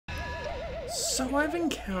So I've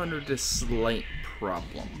encountered a slight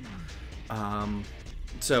problem.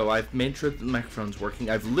 So I've made sure that the microphone's working.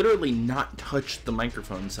 I've literally not touched the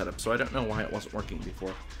microphone setup, so I don't know why it wasn't working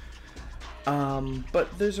before. But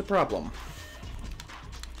there's a problem.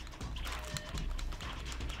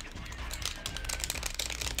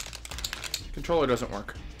 Controller doesn't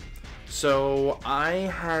work. So I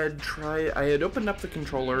had opened up the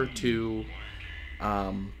controller to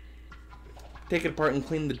take it apart and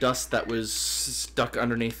clean the dust that was stuck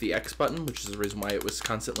underneath the X button, which is the reason why it was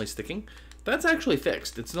constantly sticking. That's actually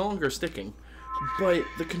fixed. It's no longer sticking. But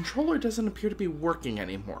the controller doesn't appear to be working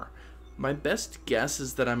anymore. My best guess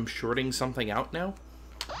is that I'm shorting something out now,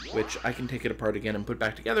 which I can take it apart again and put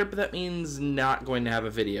back together, but that means not going to have a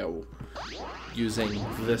video using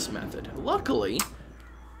this method. Luckily,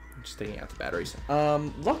 I'm just taking out the batteries.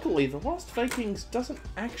 Luckily, the Lost Vikings doesn't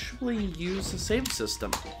actually use a save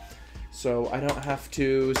system. So I don't have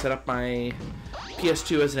to set up my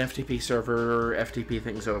PS2 as an FTP server or FTP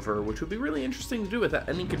things over, which would be really interesting to do without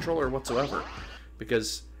any controller whatsoever.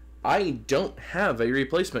 Because I don't have a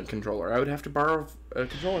replacement controller. I would have to borrow a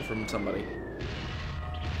controller from somebody.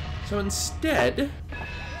 So instead,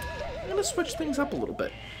 I'm going to switch things up a little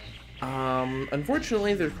bit.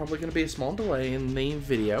 Unfortunately, there's probably going to be a small delay in the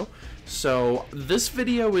video. So this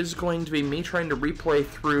video is going to be me trying to replay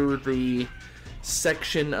through the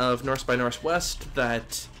section of Norse by Northwest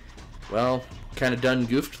that, well, kind of done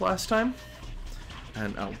goofed last time.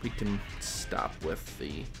 And we can stop with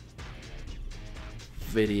the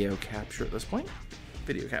video capture at this point.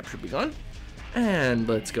 Video capture be gone. And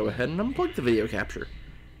let's go ahead and unplug the video capture,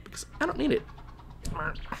 because I don't need it.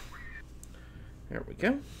 There we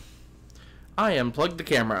go. I unplugged the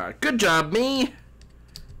camera. Good job, me!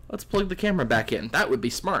 Let's plug the camera back in. That would be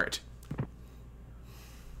smart.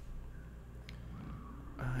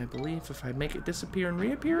 I believe if I make it disappear and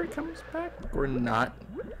reappear, it comes back, or not.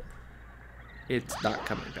 It's not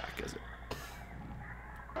coming back, is it?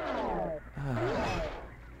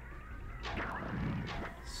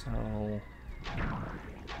 So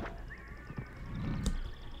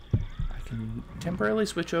I can temporarily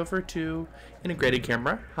switch over to integrated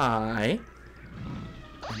camera. Hi.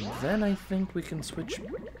 And then I think we can switch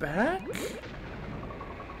back.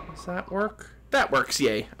 Does that work? That works,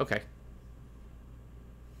 yay. Okay.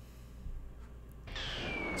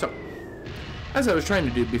 So, as I was trying to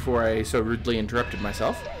do before I so rudely interrupted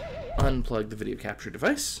myself, unplug the video capture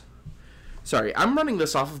device. Sorry, I'm running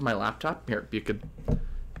this off of my laptop. Here, you could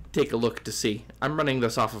take a look to see. I'm running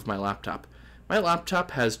this off of my laptop. My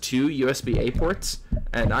laptop has 2 USB-A ports,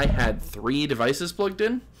 and I had 3 devices plugged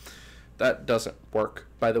in. That doesn't work,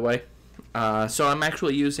 by the way. So I'm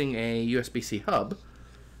actually using a USB-C hub,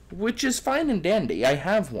 which is fine and dandy. I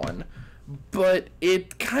have one. But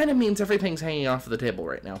it kind of means everything's hanging off the table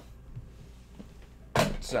right now.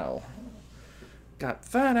 So, got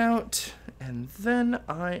that out, and then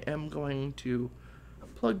I am going to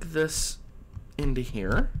plug this into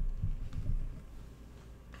here.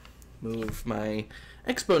 Move my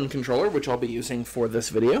Xbone controller, which I'll be using for this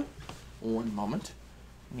video. One moment.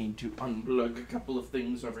 Need to unplug a couple of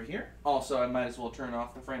things over here. Also, I might as well turn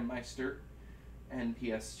off the FrameMeister and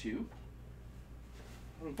PS2.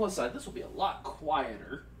 On the plus side, this will be a lot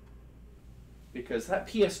quieter, because that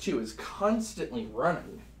PS2 is constantly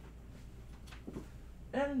running.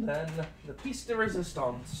 And then the piece de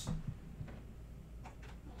resistance.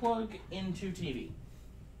 Plug into TV.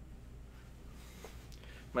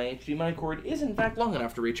 My HDMI cord is in fact long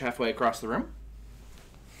enough to reach halfway across the room.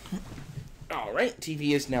 Alright,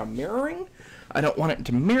 TV is now mirroring. I don't want it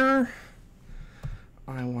to mirror.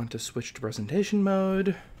 I want to switch to presentation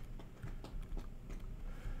mode.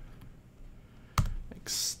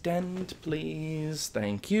 Extend, please.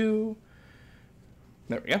 Thank you.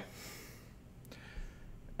 There we go.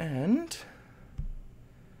 And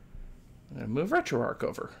I'm going to move Retroarch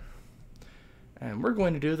over. And we're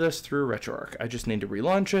going to do this through Retroarch. I just need to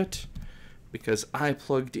relaunch it because I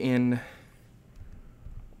plugged in...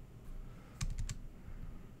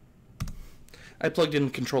 the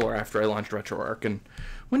controller after I launched Retroarch, and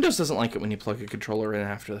Windows doesn't like it when you plug a controller in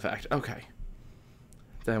after the fact. Okay.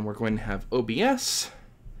 Then we're going to have OBS.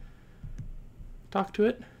 Talk to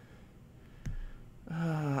it.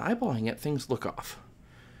 Eyeballing it, things look off.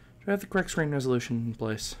 Do I have the correct screen resolution in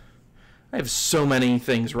place? I have so many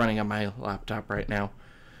things running on my laptop right now.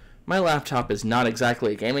 My laptop is not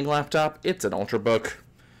exactly a gaming laptop. It's an Ultrabook.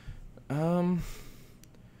 Oh,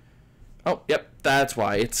 yep, that's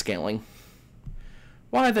why it's scaling.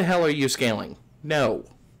 Why the hell are you scaling? No.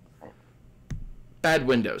 Bad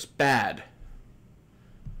Windows. Bad.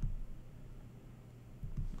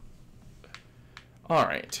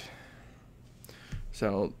 Alright.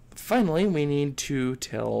 So finally, we need to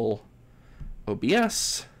tell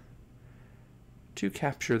OBS to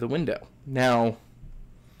capture the window. Now,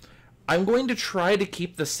 I'm going to try to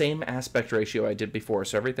keep the same aspect ratio I did before,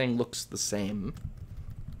 so everything looks the same.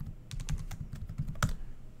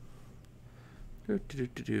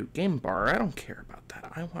 Game bar, I don't care about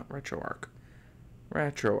that. I want Retroarch.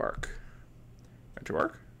 Retroarch.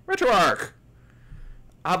 Retroarch? Retroarch!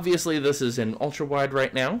 Obviously, this is in ultra wide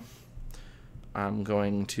right now. I'm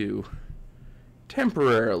going to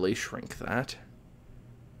temporarily shrink that.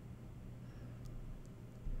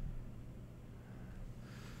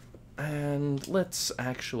 And let's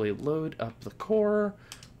actually load up the core,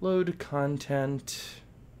 load content.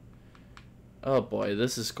 Oh boy,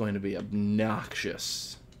 this is going to be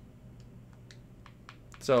obnoxious.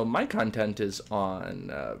 So my content is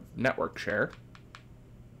on network share.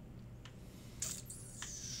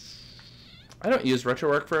 I don't use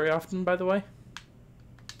Retroarch very often, by the way.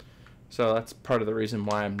 So that's part of the reason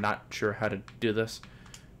why I'm not sure how to do this.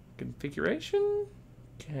 Configuration?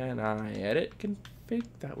 Can I edit config?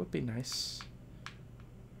 That would be nice.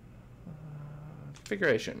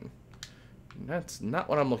 Configuration. That's not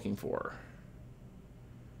what I'm looking for.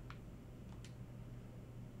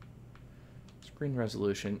 Screen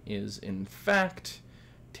resolution is, in fact,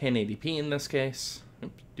 1080p in this case.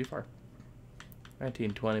 Oops, too far.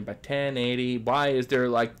 1920 by 1080. Why is there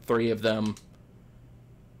like 3 of them?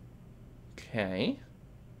 Okay.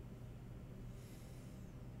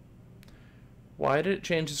 Why did it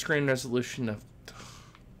change the screen resolution of...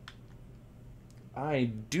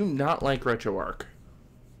 I do not like Retroarch.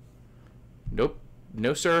 Nope.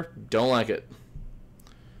 No, sir. Don't like it.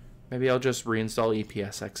 Maybe I'll just reinstall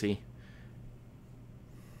EPSXE.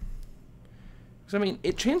 Because, I mean,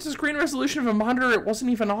 it changed the screen resolution of a monitor it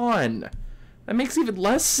wasn't even on. That makes even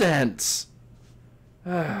less sense.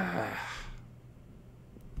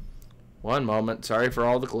 One moment. Sorry for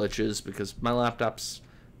all the glitches, because my laptop's,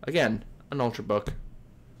 again, an Ultrabook.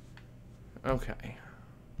 Okay.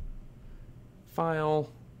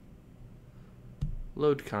 File.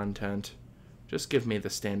 Load content. Just give me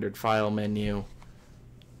the standard file menu.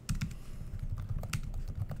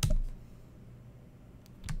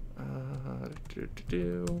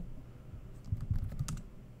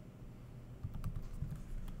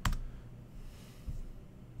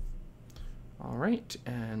 All right,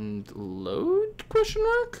 and load, question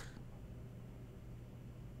mark?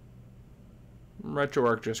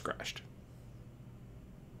 Retroarch just crashed.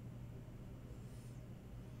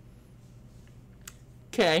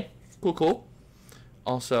 Okay, cool.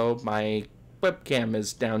 Also, my webcam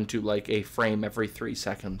is down to like a frame every 3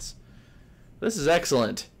 seconds. This is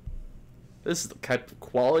excellent. This is the type of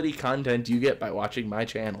quality content you get by watching my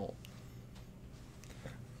channel.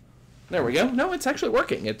 There we go. No, it's actually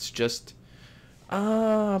working. It's just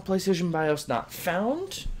PlayStation BIOS not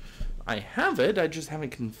found. I have it, I just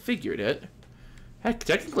haven't configured it. Heck,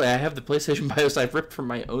 technically I have the PlayStation BIOS I've ripped from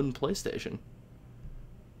my own PlayStation.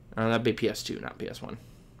 That'd be PS2, not PS1.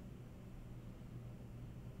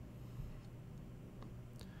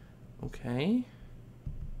 Okay.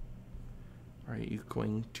 Are you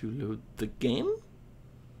going to load the game?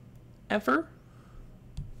 Ever?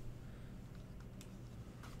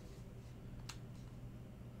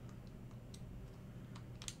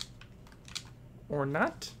 Or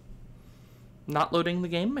not? Not loading the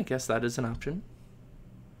game? I guess that is an option.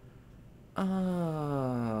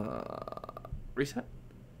 Reset?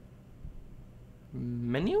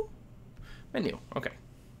 Menu? Menu, okay.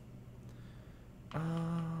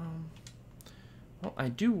 Well, I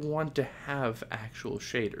do want to have actual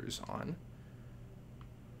shaders on.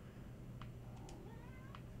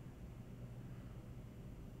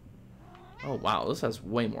 Oh wow, this has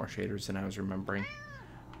way more shaders than I was remembering.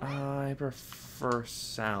 I prefer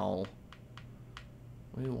Sal.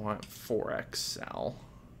 We want 4x Sal.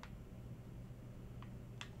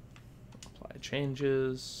 Apply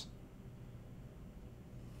changes.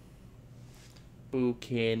 Boo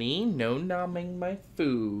Kitty, no nomming my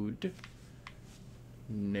food.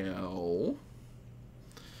 No.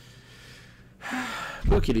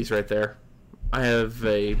 Boo Kitty's right there. I have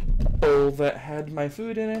a bowl that had my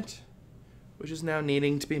food in it, which is now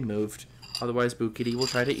needing to be moved. Otherwise, Boo Kitty will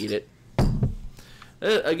try to eat it.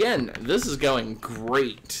 Again, this is going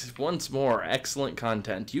great. Once more, excellent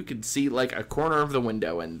content. You can see like a corner of the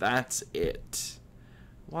window, and that's it.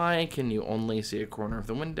 Why can you only see a corner of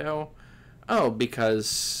the window? Oh,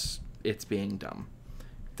 because it's being dumb.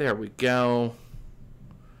 There we go.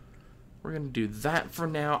 We're going to do that for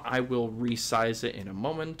now. I will resize it in a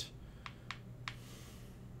moment.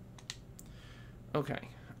 Okay.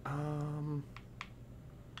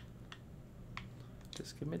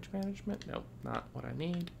 Disk image management? Nope, not what I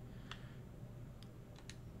need.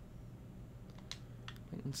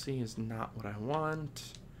 Latency is not what I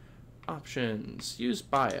want. Options. Use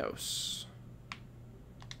BIOS.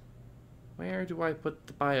 Where do I put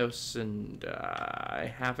the BIOS? And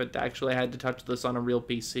I haven't actually had to touch this on a real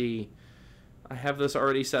PC. I have this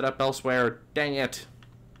already set up elsewhere. Dang it.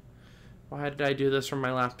 Why did I do this from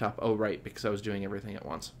my laptop? Oh, right, because I was doing everything at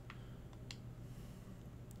once.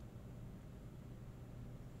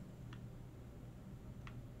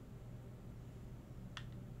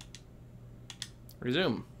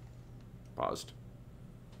 Resume. Paused.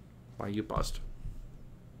 Why you paused?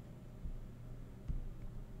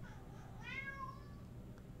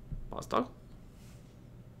 Pause dog.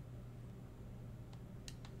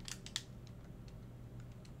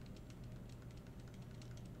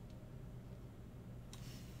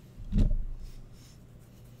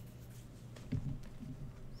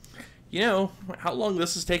 You know how long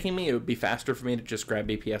this is taking me? It would be faster for me to just grab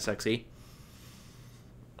BPSXE.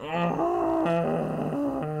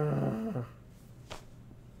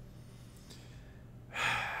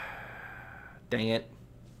 Dang it.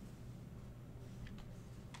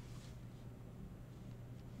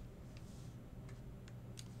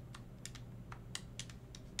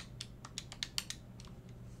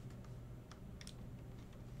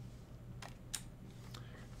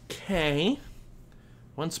 Okay.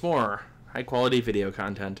 Once more, high quality video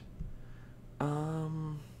content.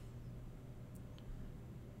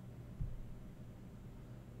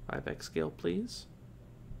 5x scale, please.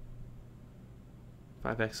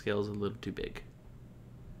 5x scale is a little too big.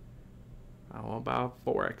 How about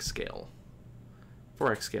 4x scale?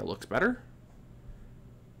 4x scale looks better.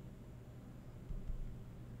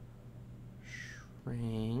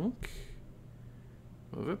 Shrink.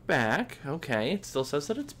 Move it back. Okay, it still says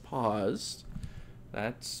that it's paused.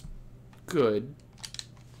 That's good.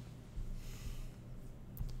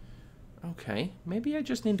 Okay, maybe I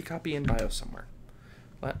just need to copy in BIOS somewhere.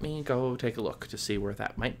 Let me go take a look to see where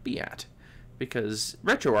that might be at. Because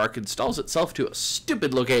Retroarch installs itself to a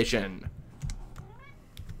stupid location.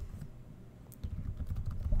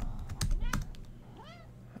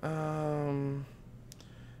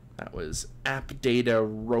 That was app data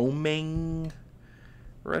roaming.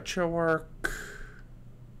 Retroarch.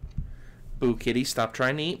 Boo kitty, stop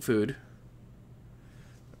trying to eat food.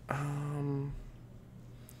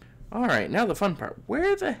 Alright, now the fun part.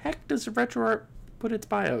 Where the heck does Retroarch put its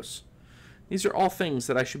BIOS? These are all things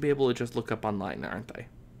that I should be able to just look up online, aren't they?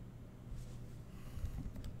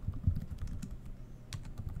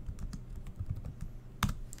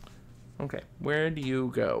 Okay, where do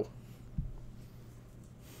you go?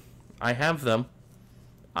 I have them.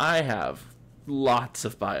 I have lots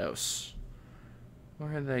of BIOS.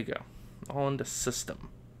 Where do they go? All into system.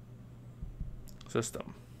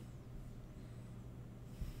 System.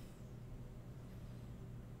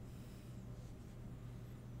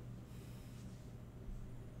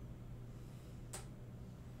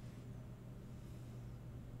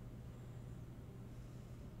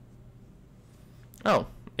 Oh,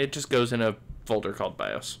 it just goes in a folder called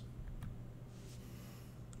BIOS.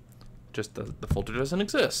 Just the folder doesn't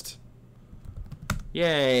exist.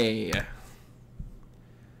 Yay.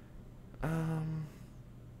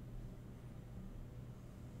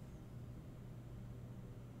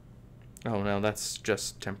 Oh no, that's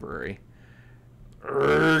just temporary.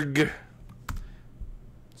 Urgh.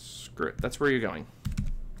 Screw it. That's where you're going.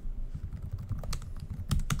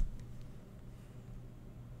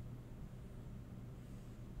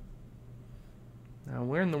 Now,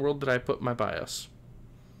 where in the world did I put my BIOS?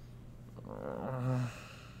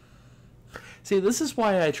 See, this is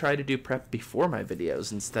why I try to do prep before my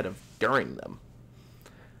videos instead of during them.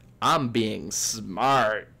 I'm being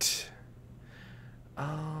smart.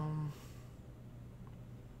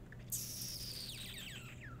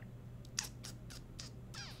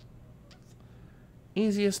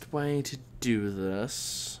 Easiest way to do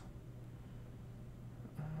this.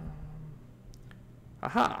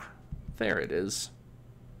 Aha! There it is.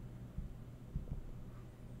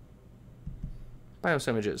 BIOS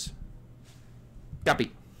images.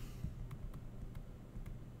 Copy.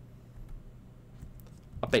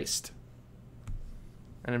 Paste.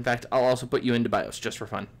 And in fact, I'll also put you into BIOS just for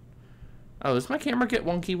fun. Oh, does my camera get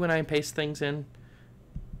wonky when I paste things in?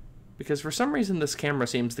 Because for some reason this camera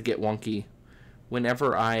seems to get wonky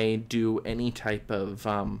whenever I do any type of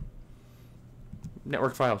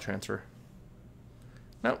network file transfer.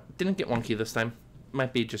 No, didn't get wonky this time.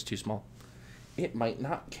 Might be just too small. It might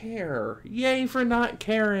not care. Yay for not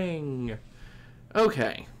caring.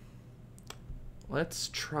 Okay. Let's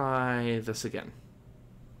try this again.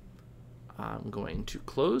 I'm going to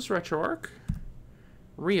close Retroarch,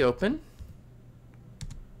 reopen,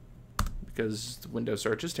 because the window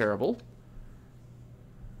search is terrible.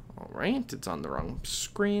 Alright, it's on the wrong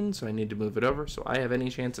screen, so I need to move it over so I have any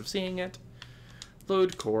chance of seeing it.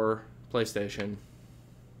 Load core, PlayStation,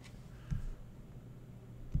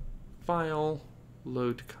 file,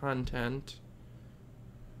 load content,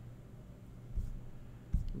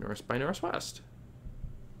 Norse by Northwest.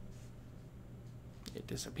 It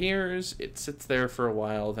disappears, it sits there for a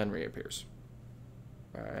while, then reappears.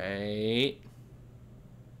 Right.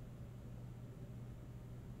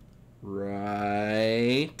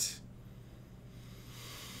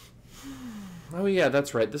 Oh yeah,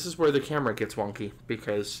 that's right. This is where the camera gets wonky,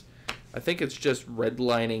 because I think it's just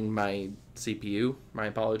redlining my CPU. My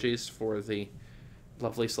apologies for the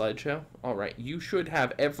lovely slideshow. Alright, you should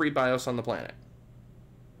have every BIOS on the planet.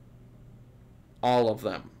 All of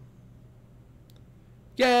them.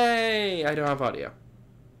 Yay! I don't have audio.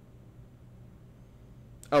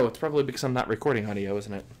 Oh, it's probably because I'm not recording audio,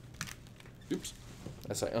 isn't it? Oops.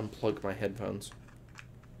 As I unplug my headphones.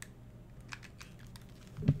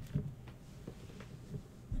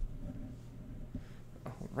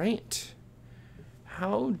 Alright.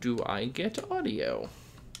 How do I get audio?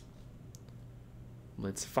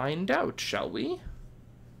 Let's find out, shall we?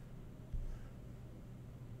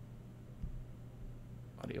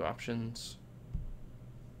 Audio options.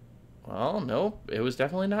 Well, nope, it was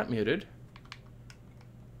definitely not muted.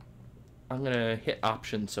 I'm gonna hit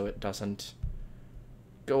options so it doesn't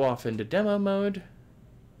go off into demo mode.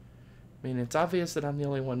 I mean, it's obvious that I'm the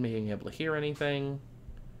only one being able to hear anything.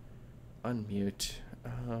 Unmute.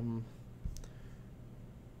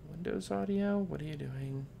 Windows audio, what are you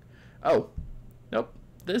doing? Oh, nope,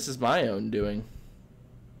 this is my own doing.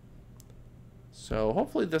 So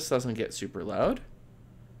hopefully this doesn't get super loud.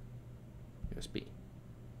 USB.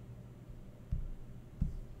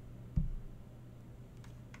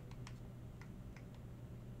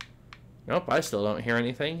 Nope, I still don't hear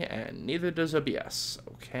anything, and neither does OBS.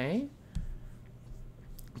 Okay.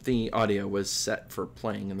 The audio was set for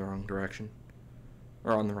playing in the wrong direction.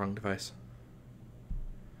 Or on the wrong device.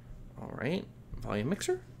 Alright. Volume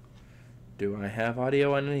mixer. Do I have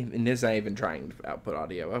audio on any? And is I even trying to output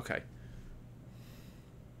audio? Okay.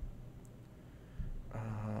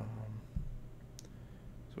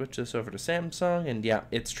 Switch this over to Samsung, and yeah,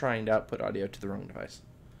 it's trying to output audio to the wrong device.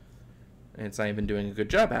 And it's not even doing a good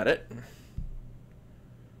job at it.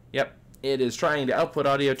 Yep, it is trying to output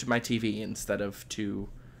audio to my TV instead of to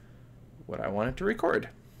what I wanted to record.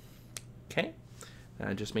 Okay,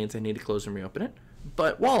 that just means I need to close and reopen it.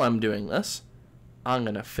 But while I'm doing this, I'm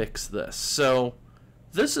going to fix this. So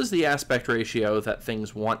this is the aspect ratio that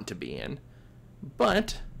things want to be in,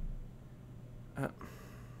 but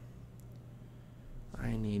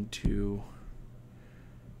I need to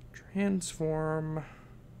transform,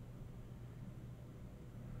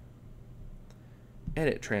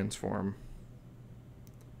 edit transform.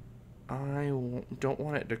 I don't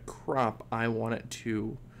want it to crop. I want it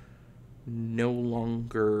to no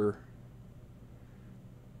longer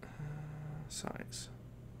size.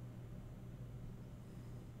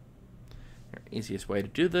 The easiest way to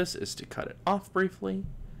do this is to cut it off briefly.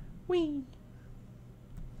 Whee!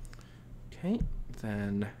 Okay,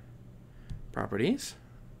 then properties.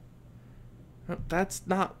 Oh, that's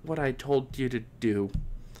not what I told you to do.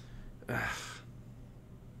 Ugh.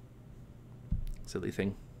 Silly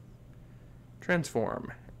thing.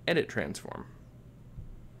 Transform. Edit transform.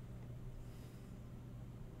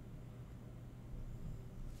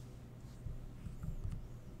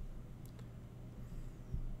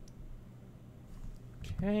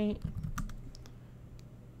 Okay.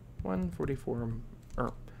 144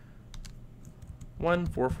 or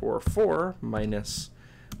 1444 minus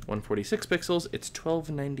 146 pixels, it's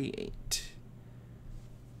 1298.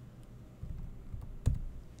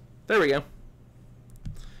 There we go.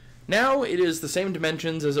 Now it is the same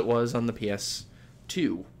dimensions as it was on the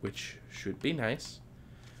PS2, which should be nice.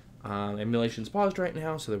 Emulation's paused right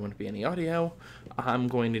now, so there won't be any audio. I'm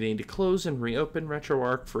going to need to close and reopen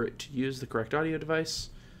Retroarch for it to use the correct audio device.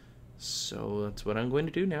 So that's what I'm going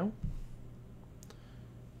to do now.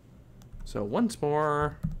 So once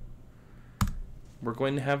more, we're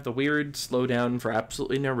going to have the weird slowdown for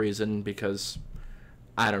absolutely no reason because,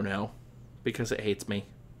 I don't know, because it hates me.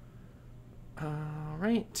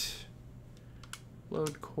 Alright.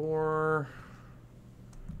 Load core.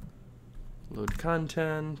 Load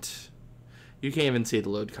content. You can't even see the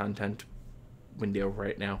load content window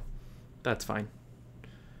right now. That's fine.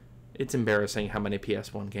 It's embarrassing how many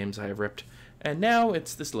PS1 games I have ripped. And now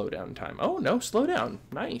it's the slowdown time. Oh, no, slowdown.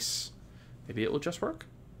 Nice. Maybe it will just work.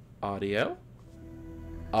 Audio.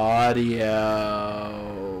 Audio.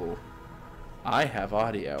 I have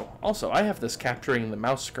audio. Also, I have this capturing the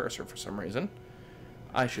mouse cursor for some reason.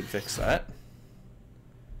 I should fix that.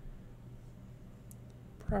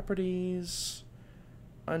 Properties.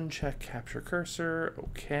 Uncheck capture cursor.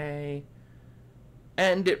 Okay.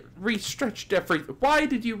 And it restretched everything. Why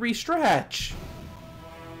did you restretch?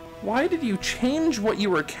 Why did you change what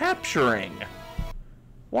you were capturing?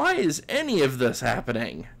 Why is any of this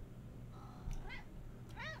happening?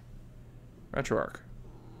 Retroarch.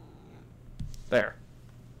 There.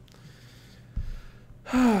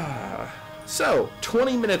 So,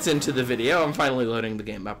 20 minutes into the video, I'm finally loading the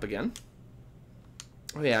game up again.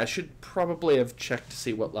 Oh yeah, I should probably have checked to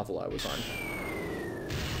see what level I was on.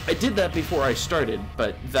 I did that before I started,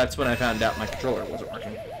 but that's when I found out my controller wasn't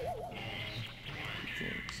working.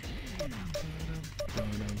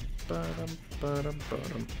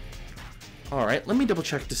 Alright, let me double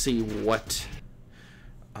check to see what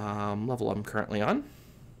level I'm currently on.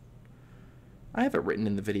 I have it written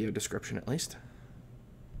in the video description at least.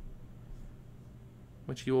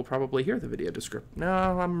 Which you will probably hear the video description. No,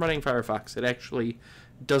 I'm running Firefox. It actually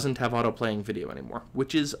doesn't have auto-playing video anymore,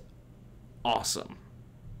 which is awesome.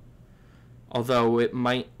 Although it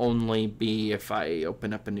might only be if I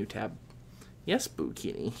open up a new tab. Yes,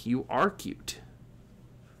 Boo-Kini, you are cute.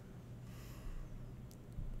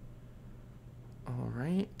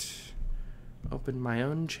 Alright. Open my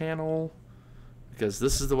own channel, because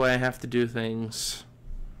this is the way I have to do things.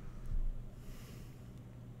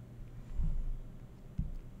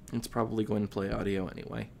 It's probably going to play audio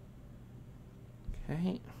anyway.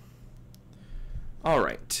 Okay.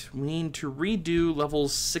 Alright, we need to redo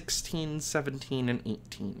levels 16, 17, and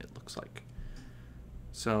 18, it looks like.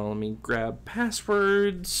 So let me grab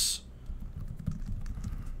passwords,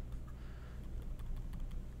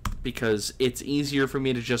 because it's easier for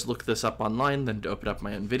me to just look this up online than to open up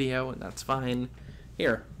my own video, and that's fine.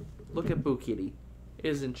 Here, look at Boo-Kini.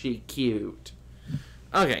 Isn't she cute?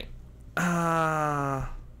 Okay.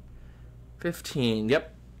 15,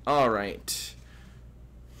 yep. Alright.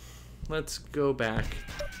 Let's go back.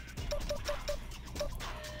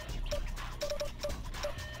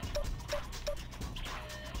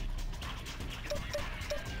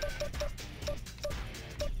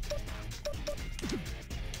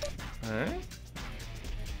 Alright.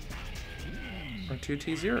 Or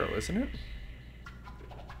 2T0, isn't it?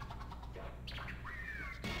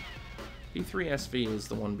 E3SV is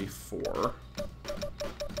the one before.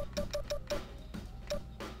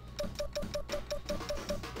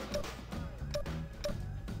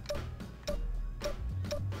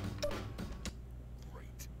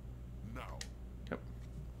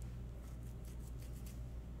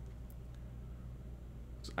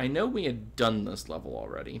 I know we had done this level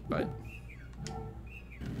already, but...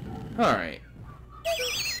 Alright.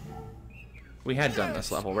 We had done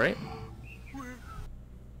this level, right?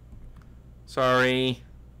 Sorry.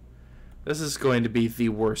 This is going to be the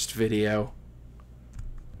worst video.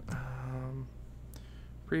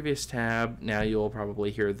 Previous tab. Now you'll probably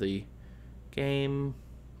hear the game,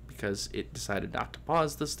 because it decided not to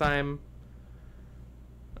pause this time.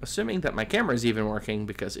 Assuming that my camera's even working,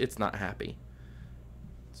 because it's not happy.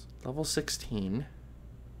 Level 16.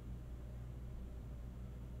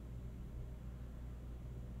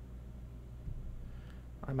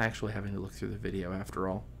 I'm actually having to look through the video after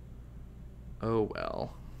all. Oh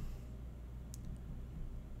well.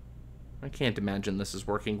 I can't imagine this is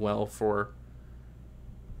working well for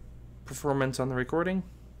performance on the recording.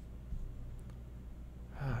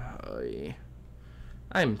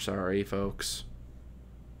 I'm sorry, folks.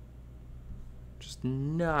 Just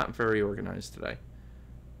not very organized today.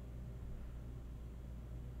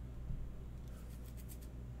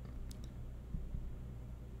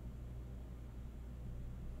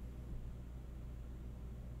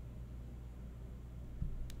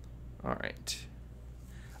 Alright.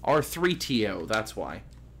 R3TO, that's why.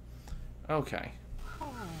 Okay.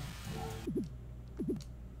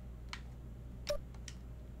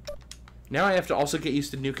 Now I have to also get used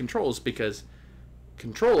to new controls, because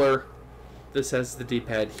controller, this has the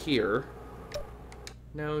D-pad here.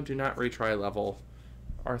 No, do not retry level.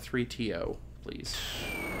 R3TO, please.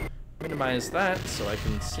 Minimize that so I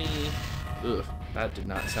can see. Ugh, that did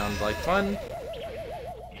not sound like fun.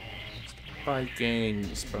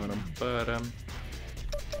 Vikings.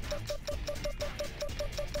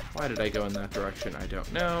 Why did I go in that direction? I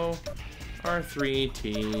don't know.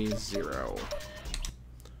 R3T0.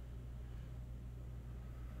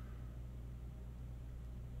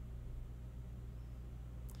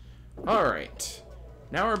 Alright.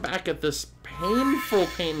 Now we're back at this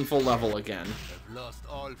painful level again. lost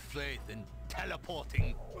all faith in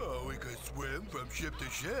teleporting. Oh, we could swim from ship to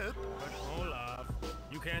ship. But Olaf,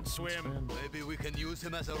 you can't swim. Maybe we can use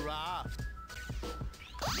him as a raft.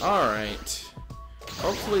 Alright.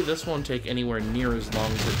 Hopefully this won't take anywhere near as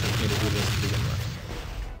long as it took me to do this to begin with.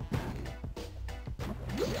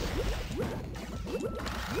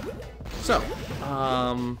 So,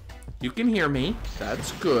 you can hear me.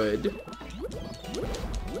 That's good.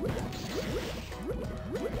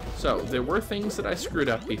 So, there were things that I screwed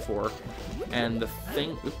up before, and the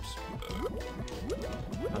thing... Oops.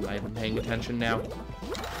 I'm not even paying attention now.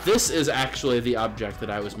 This is actually the object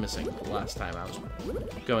that I was missing the last time I was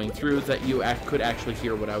going through, that you could actually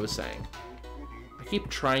hear what I was saying. I keep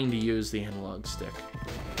trying to use the analog stick.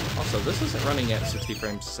 Also, this isn't running at 60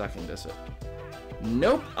 frames a second, is it?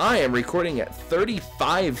 Nope, I am recording at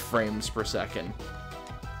 35 frames per second.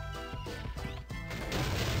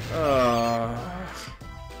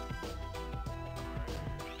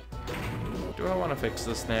 Do I want to fix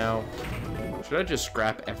this now? Should I just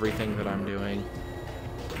scrap everything that I'm doing?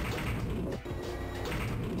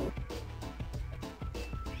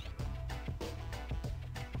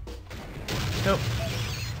 Nope.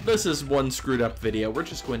 This is one screwed up video. We're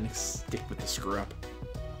just going to stick with the screw up.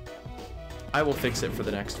 I will fix it for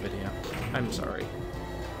the next video. I'm sorry.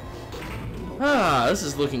 This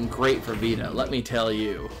is looking great for Vita, let me tell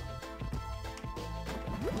you.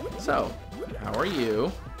 So, how are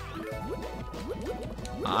you?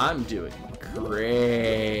 I'm doing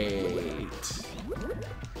great.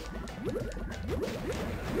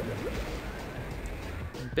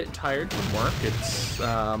 I'm a bit tired from work. It's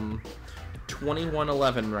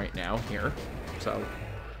 21:11 right now here, so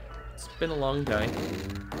it's been a long day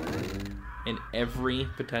in every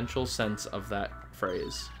potential sense of that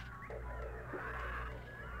phrase.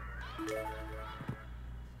 There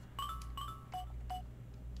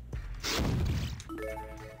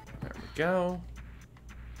we go.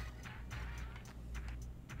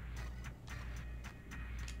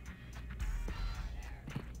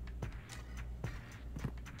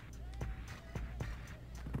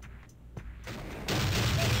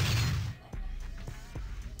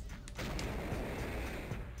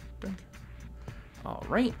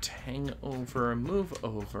 Alright, hang over, move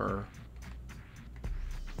over,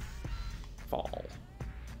 fall.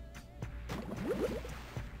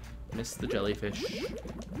 Miss the jellyfish. If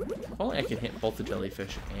only I can hit both the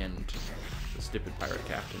jellyfish and the stupid pirate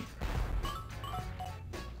captain.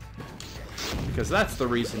 Because that's the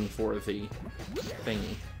reason for the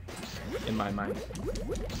thingy, in my mind.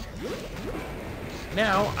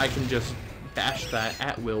 Now I can just bash that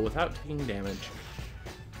at will without taking damage.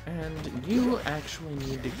 And you actually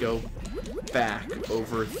need to go back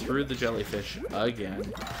over through the jellyfish again.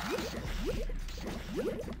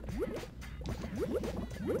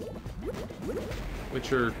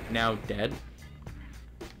 Which are now dead.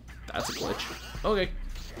 That's a glitch. Okay.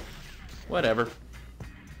 Whatever.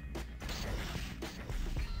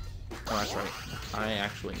 Oh, that's right. I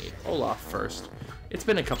actually need Olaf first. It's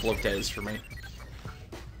been a couple of days for me.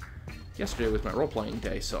 Yesterday was my role-playing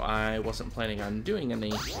day, so I wasn't planning on doing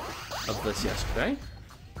any of this yesterday.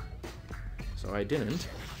 So I didn't.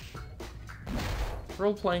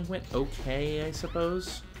 Role-playing went okay, I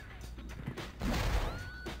suppose.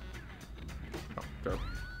 Oh, go.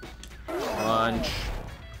 Punch.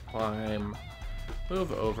 Climb.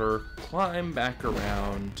 Move over. Climb back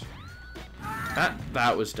around.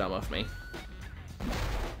 That was dumb of me.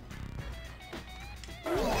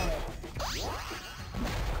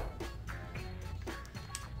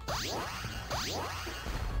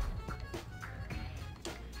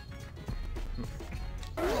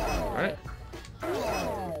 Alright.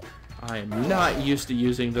 I am not used to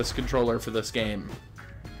using this controller for this game.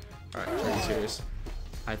 Alright, are you serious?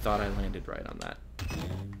 I thought I landed right on that.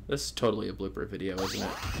 This is totally a blooper video, isn't it?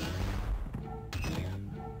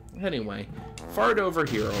 Anyway, fart over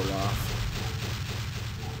here, Olaf.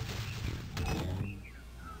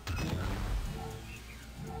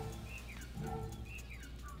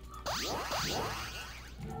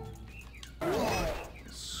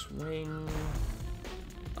 Swing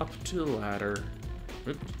up to the ladder.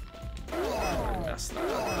 Oops. I messed that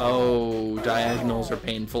up. Oh, diagonals are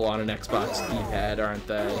painful on an Xbox D-pad, aren't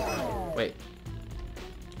they? Wait.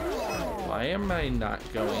 Why am I not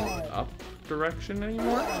going up direction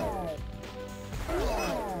anymore?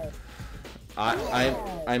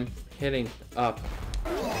 I'm hitting up.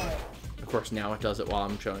 Of course, now it does it while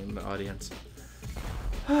I'm showing the audience.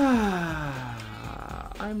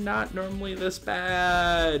 I'm not normally this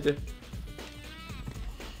bad.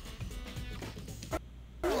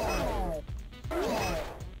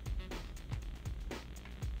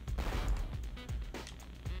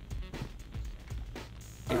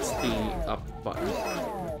 it's the up button.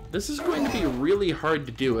 This is going to be really hard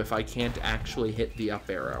to do if I can't actually hit the up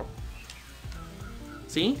arrow.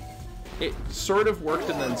 See? It sort of worked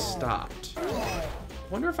and then stopped.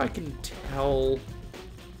 Wonder if I can tell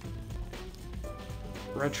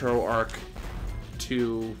Retroarch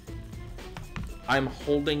to... I'm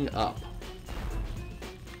holding up.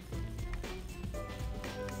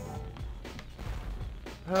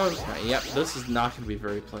 Okay, yep, this is not going to be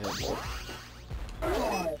very playable.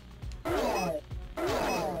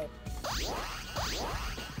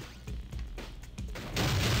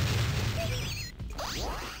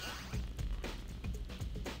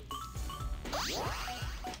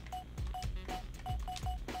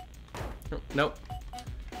 Nope.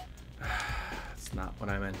 That's not what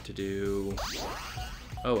I meant to do.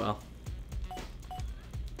 Oh well.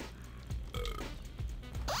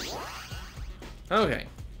 Okay.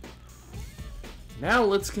 Now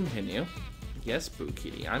let's continue. Yes, Boo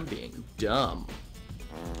Kitty, I'm being dumb.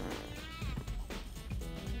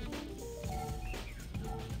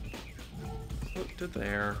 Flip to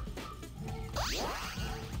there.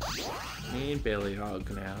 Need Bailey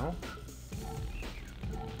Hog now.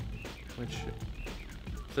 Which,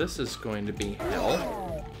 this is going to be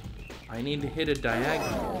hell. I need to hit a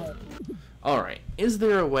diagonal. Alright, is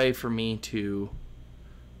there a way for me to...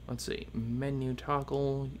 Let's see, menu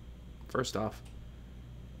toggle. First off,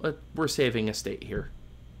 we're saving a state here.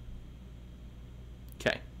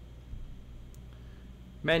 Okay.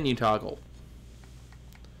 Menu toggle.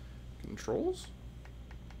 Controls?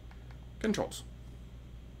 Controls.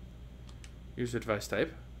 User device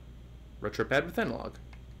type. Retropad with analog.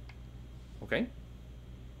 Okay.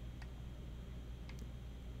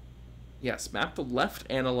 Yes, map the left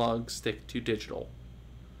analog stick to digital.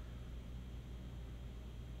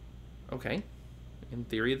 Okay. In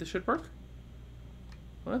theory, this should work.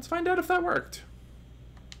 Well, let's find out if that worked.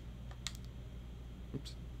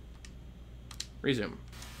 Oops. Resume.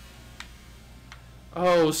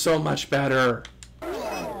 Oh, so much better.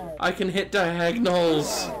 I can hit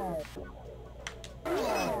diagonals.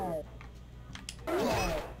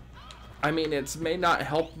 I mean, it may not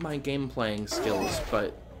help my game playing skills,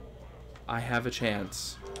 but I have a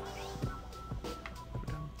chance.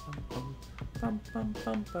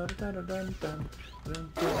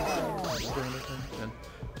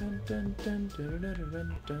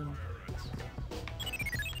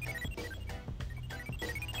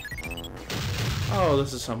 Oh,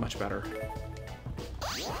 this is so much better.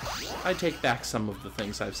 I take back some of the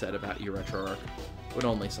things I've said about you, Retroarch, but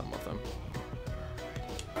only some of them.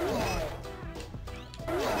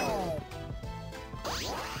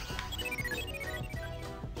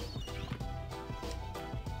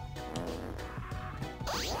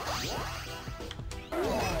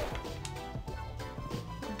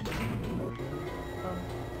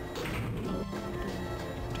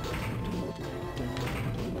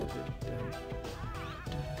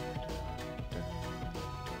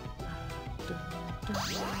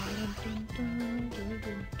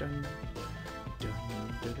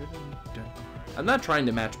 I'm not trying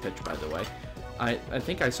to match pitch, by the way. I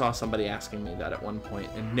think I saw somebody asking me that at one point,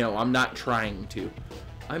 and no, I'm not trying to.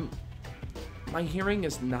 My hearing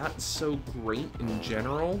is not so great in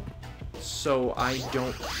general, so I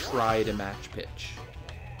don't try to match pitch.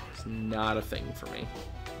 It's not a thing for me.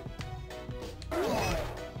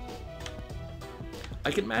 I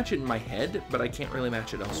can match it in my head, but I can't really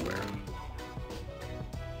match it elsewhere.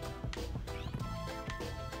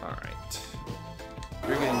 Alright.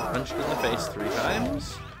 You're getting punched in the face 3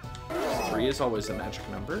 times. 3 is always a magic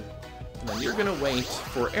number. And then you're gonna wait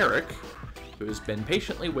for Eric, who's been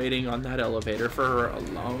patiently waiting on that elevator for a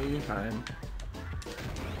long time.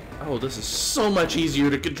 Oh, this is so much easier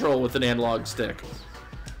to control with an analog stick.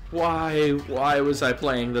 Why was I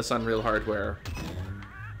playing this on real hardware?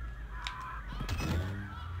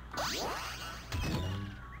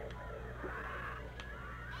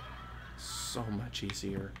 So much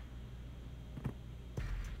easier.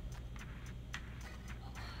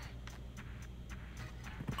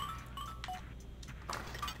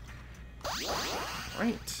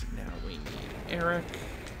 Right, now we need Eric.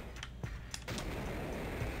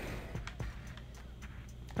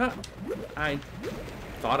 Huh, I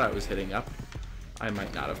thought I was hitting up. I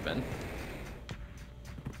might not have been.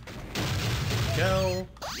 Go.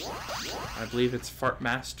 I believe it's Fart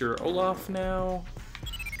Master Olaf now.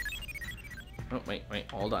 Oh, wait,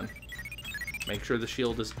 hold on. Make sure the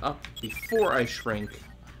shield is up before I shrink.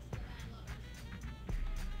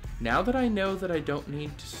 Now that I know that I don't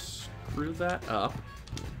need to screw that up,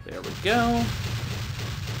 there we go.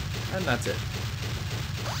 And that's it.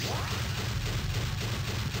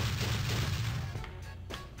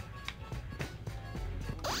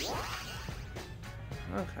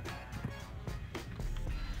 Okay.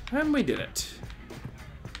 And we did it.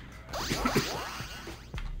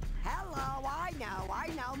 Hello, I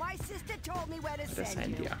know. My sister told me where to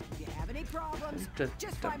send you. If you have any problems,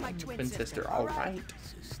 just find my twin sister, all right?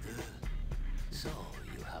 Sister? So,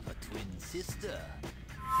 you have a twin sister?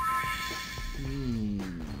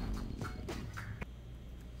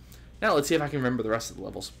 Now let's see if I can remember the rest of the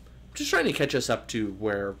levels. Just trying to catch us up to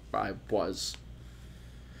where I was.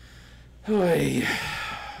 Oy.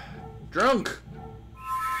 Drunk!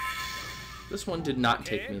 This one did not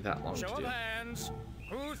take me that long to Show do. of hands.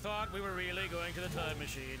 Who thought we were really going to the time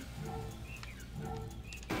machine?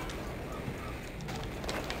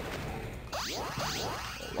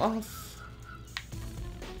 Pull off.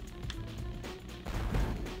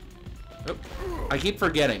 Oh, I keep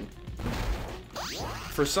forgetting.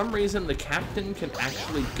 For some reason, the captain can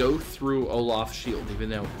actually go through Olaf's shield, even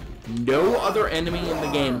though no other enemy in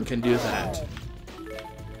the game can do that.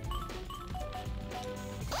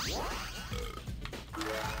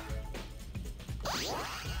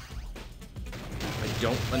 I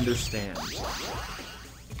don't understand.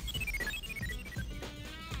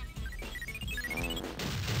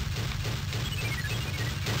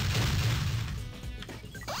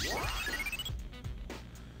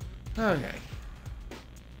 Okay.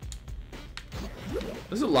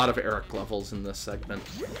 There's a lot of Eric levels in this segment.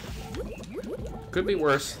 Could be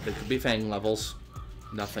worse. They could be Fang levels.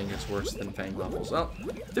 Nothing is worse than Fang levels. Well,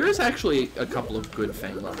 there is actually a couple of good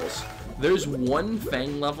Fang levels. There's one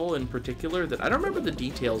Fang level in particular that I don't remember the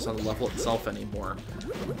details on the level itself anymore,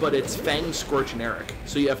 but it's Fang, Scorch, and Eric.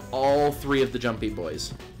 So you have all three of the Jumpy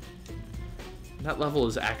boys. That level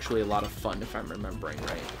is actually a lot of fun if I'm remembering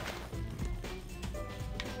right.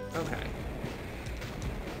 Okay.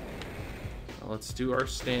 Well, let's do our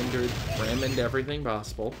standard ram into everything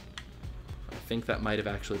possible. I think that might have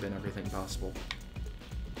actually been everything possible.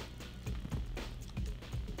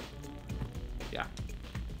 Yeah.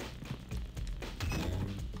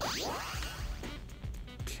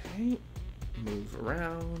 Okay. Move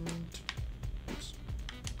around. Oops.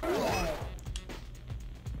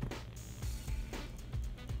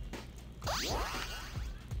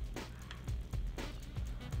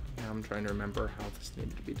 Now I'm trying to remember how this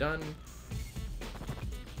needed to be done.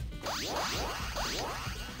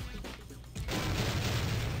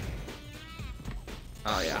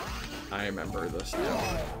 Oh yeah, I remember this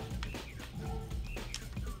now.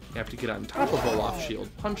 You have to get on top of Olaf's shield,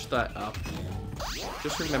 punch that up.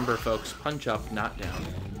 Just remember, folks, punch up, not down.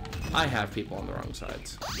 I have people on the wrong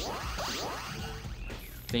sides. I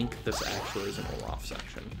think this actually is an Olaf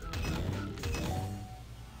section.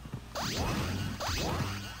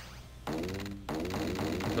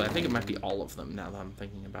 But I think it might be all of them now that I'm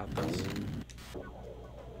thinking about this.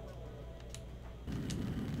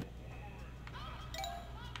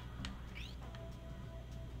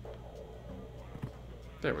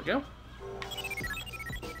 There we go.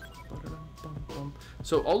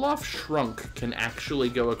 So Olaf Shrunk can actually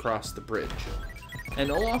go across the bridge.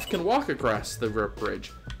 And Olaf can walk across the rope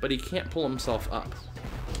bridge, but he can't pull himself up.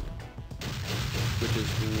 Which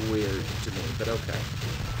is weird to me, but okay.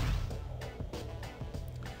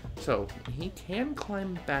 So, he can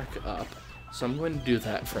climb back up, so I'm going to do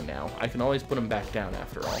that for now. I can always put him back down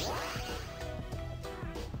after all.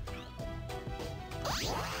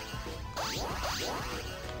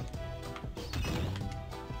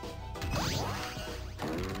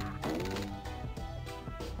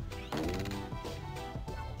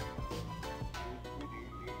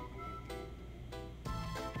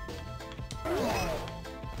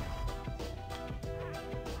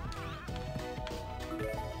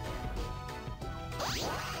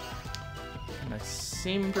 And I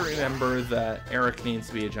seem to remember that Eric needs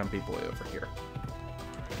to be a jumpy boy over here.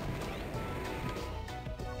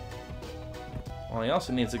 Well, he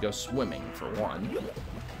also needs to go swimming, for one.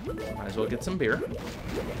 Might as well get some beer.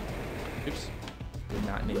 Oops. Did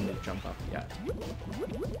not need to jump up yet.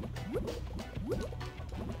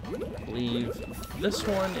 I believe this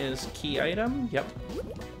one is key item. Yep.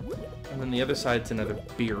 And then the other side's another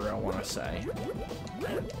beer, I want to say.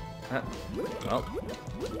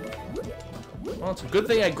 Well, it's a good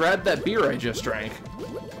thing I grabbed that beer I just drank.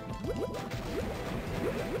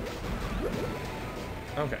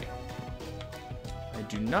 Okay. I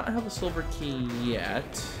do not have a silver key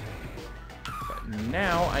yet. But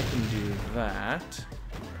now I can do that.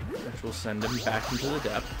 Which will send him back into the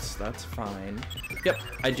depths. That's fine. Yep,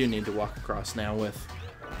 I do need to walk across now with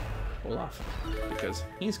Olaf. Because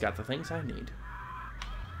he's got the things I need.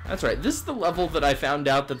 That's right, this is the level that I found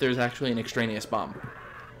out that there's actually an extraneous bomb.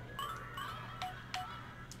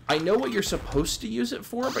 I know what you're supposed to use it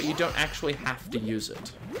for, but you don't actually have to use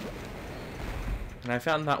it. And I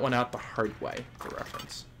found that one out the hard way, for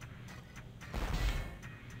reference.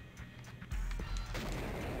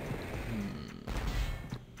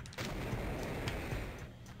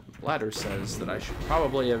 Ladder says that I should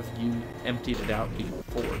probably have emptied it out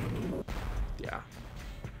before. Yeah.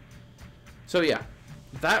 So yeah,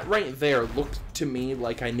 that right there looked to me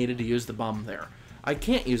like I needed to use the bomb there. I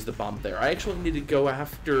can't use the bomb there. I actually need to go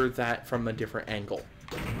after that from a different angle,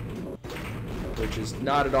 which is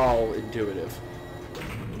not at all intuitive.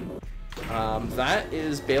 That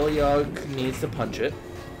is Baleog needs to punch it,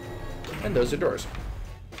 and those are doors.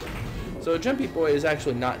 So Jumpy Boy is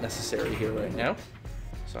actually not necessary here right now.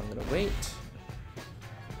 So I'm gonna wait.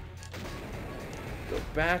 Go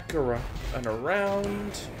back and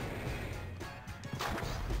around.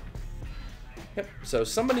 Yep, so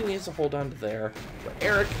somebody needs to hold on to there. But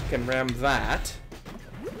Eric can ram that.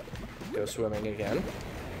 Go swimming again.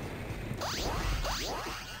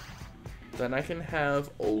 Then I can have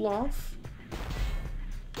Olaf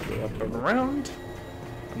go up and around.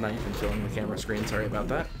 I'm not even filling the camera screen, sorry about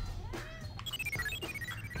that.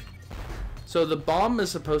 So the bomb is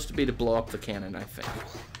supposed to be to blow up the cannon, I think.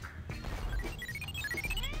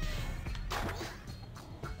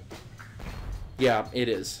 Yeah, it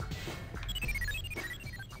is.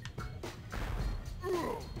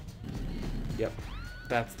 Yep,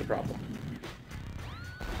 that's the problem.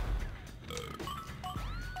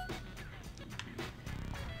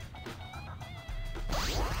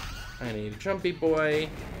 I need a Jumpy Boy,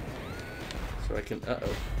 so I can,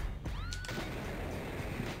 uh-oh.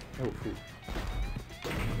 Oh, who?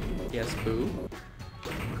 Yes, Boo.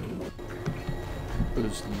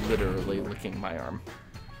 Boo's literally licking my arm.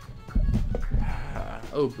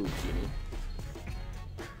 Oh, Boo Cutie.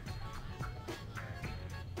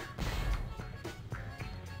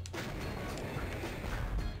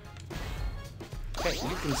 Okay,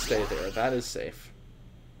 you can stay there. That is safe.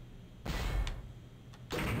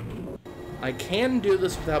 I can do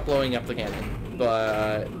this without blowing up the cannon,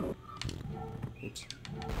 but... Oops.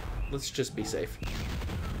 Let's just be safe.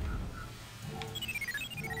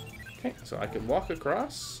 Okay, so I can walk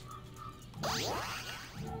across.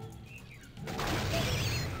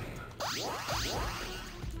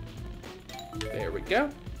 There we go.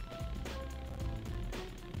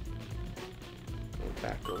 Go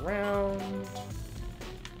back around.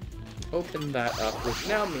 Open that up, which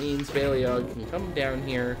now means Baleog can come down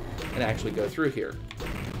here and actually go through here.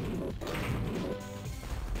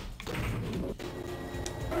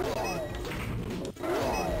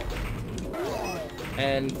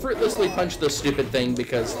 And fruitlessly punch this stupid thing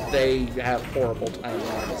because they have horrible timing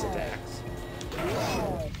on his attacks.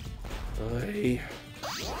 Oy.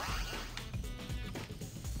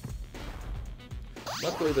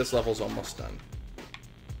 Luckily, this level's almost done.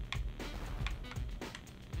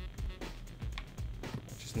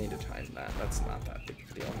 Just need to time that. That's not that big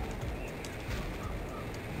of a deal.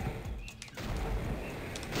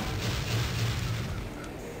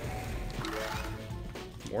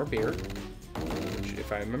 More beer. Which,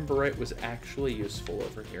 if I remember right, was actually useful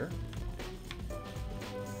over here.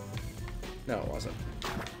 No, it wasn't.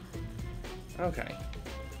 Okay.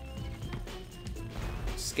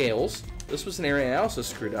 Scales. This was an area I also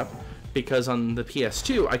screwed up, because on the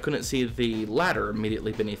PS2, I couldn't see the ladder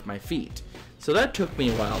immediately beneath my feet. So that took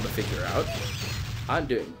me a while to figure out. I'm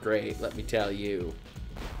doing great, let me tell you.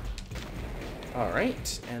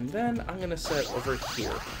 Alright, and then I'm gonna set over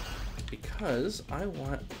here, because I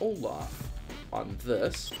want Olaf on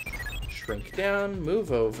this. Shrink down,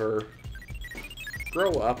 move over,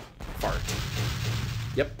 grow up, fart.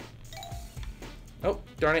 Yep. Oh,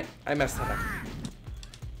 darn it, I messed that up.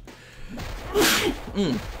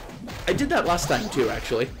 I did that last time too,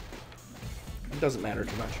 actually. It doesn't matter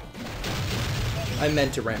too much. I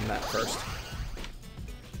meant to ram that first.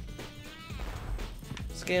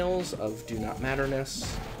 Scales of do not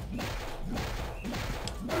matterness.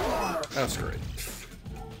 Oh, screw it.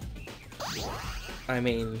 I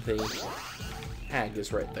mean, the hag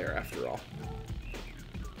is right there after all.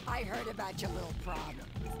 I heard about your little problem.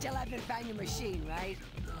 Still haven't found your machine, right?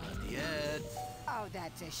 Not yet. Oh,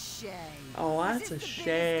 that's a shame. Oh, that's a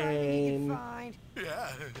shame.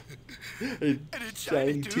 Yeah. And it's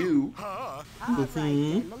shiny too. Huh? All right,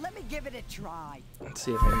 then. Well, let me give it a try. Let's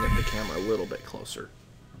see if I can get the camera a little bit closer.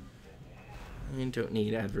 I don't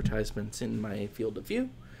need advertisements in my field of view.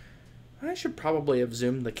 I should probably have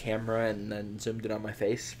zoomed the camera and then zoomed it on my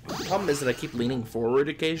face. The problem is that I keep leaning forward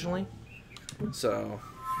occasionally. So,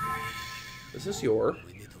 this is your...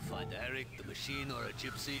 We need to find Find Eric, the machine, or a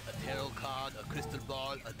gypsy, a tarot card, a crystal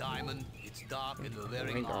ball, a diamond. It's dark and we're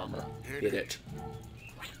wearing armor. Hit it.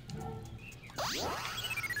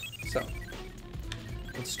 So,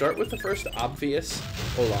 let's start with the first obvious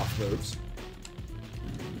Olaf moves.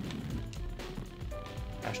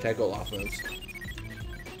 Hashtag Olaf moves.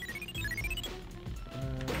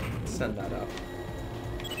 Send that up.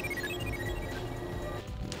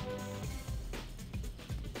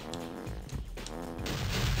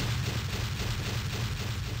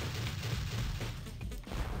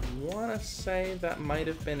 I want to say that might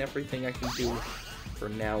have been everything I can do for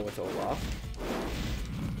now with Olaf.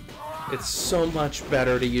 It's so much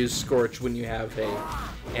better to use Scorch when you have a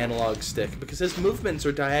analog stick, because his movements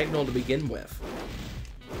are diagonal to begin with.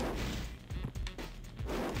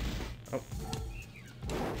 Oh.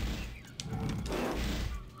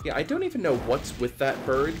 Yeah, I don't even know what's with that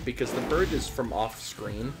bird, because the bird is from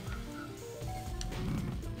off-screen.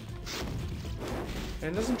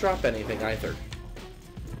 And it doesn't drop anything either.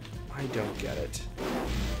 I don't get it.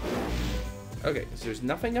 Okay, so there's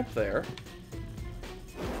nothing up there.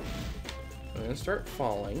 I'm gonna start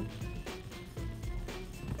falling.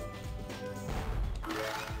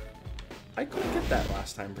 I couldn't get that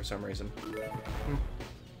last time for some reason.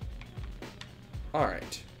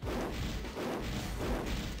 Alright.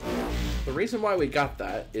 The reason why we got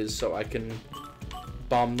that is so I can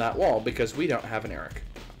bomb that wall, because we don't have an Eric.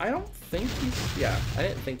 I don't think he's... yeah, I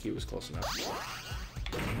didn't think he was close enough.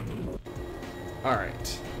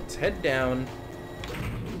 Alright, let's head down,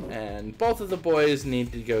 and both of the boys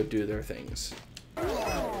need to go do their things.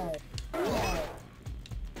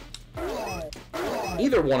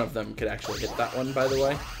 Either one of them could actually hit that one, by the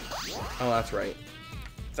way. Oh, that's right.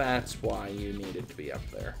 That's why you needed to be up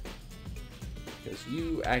there. Because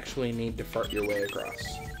you actually need to fart your way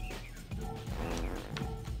across.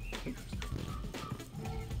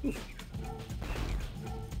 Oof.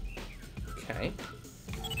 Okay.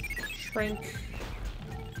 Shrink.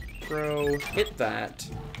 Grow. Hit that.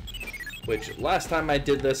 Which, last time I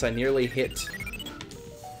did this, I nearly hit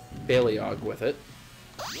Baleog with it.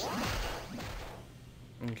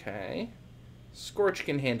 Okay. Scorch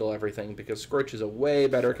can handle everything, because Scorch is a way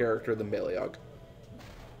better character than Baleog.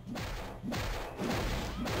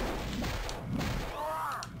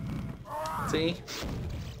 See?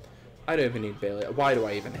 I don't even need Baleog. Why do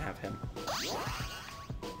I even have him?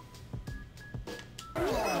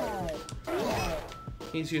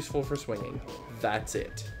 He's useful for swinging. That's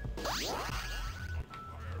it.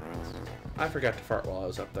 I forgot to fart while I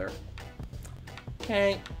was up there.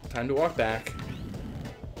 Okay, time to walk back.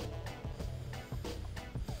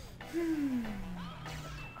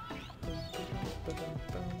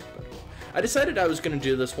 I decided I was going to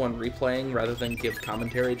do this one replaying rather than give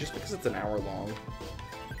commentary, just because it's an hour long.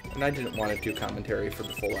 And I didn't want to do commentary for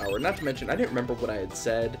the full hour. Not to mention, I didn't remember what I had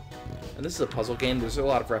said. And this is a puzzle game. There's a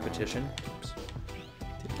lot of repetition. Oops.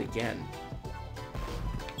 Did it again.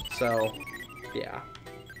 So, yeah.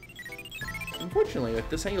 Unfortunately, with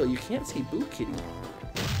this angle, you can't see Boo Kitty.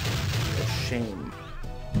 A shame.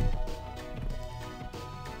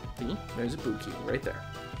 See? There's a Boo Kitty right there.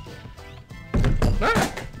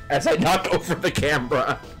 Ah! As I knock over the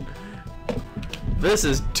camera. This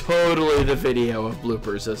is totally the video of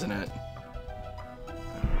bloopers, isn't it?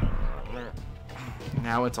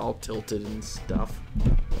 Now it's all tilted and stuff.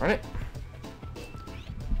 Alright.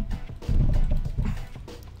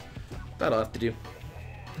 That'll have to do.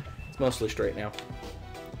 It's mostly straight now.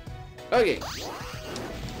 Okay.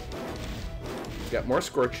 We've got more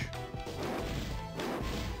Scorch.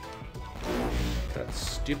 That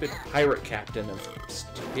stupid pirate captain of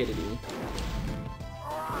stupidity.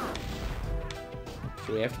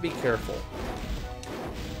 So we have to be careful.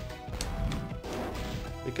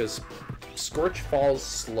 Because Scorch falls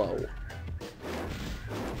slow.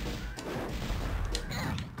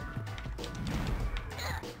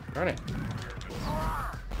 Darn it.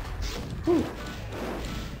 Whew.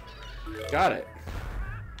 Got it.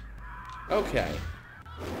 Okay.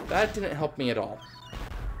 That didn't help me at all.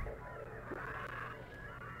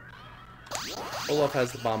 Olaf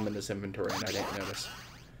has the bomb in his inventory and I didn't notice.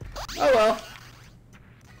 Oh well.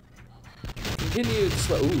 Continued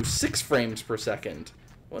slow. Ooh, 6 frames per second.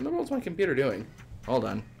 What in the world's my computer doing? Hold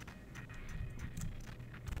on.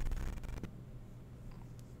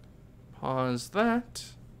 Pause that.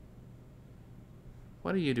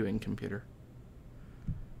 What are you doing, computer?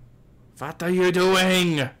 What are you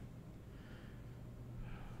doing?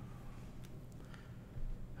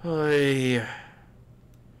 Hey.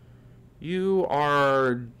 You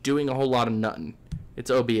are doing a whole lot of nutting.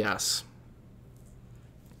 It's OBS.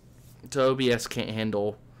 So OBS can't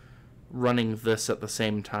handle running this at the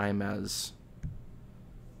same time as...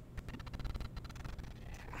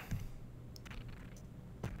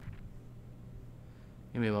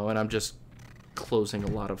 Give me a moment, I'm just closing a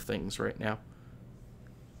lot of things right now.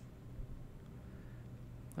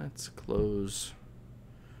 Let's close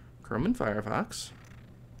Chrome and Firefox.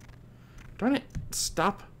 Darn it,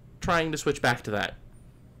 stop trying to switch back to that.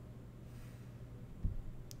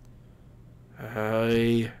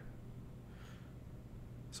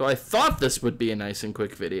 So I thought this would be a nice and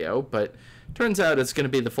quick video, but turns out it's going to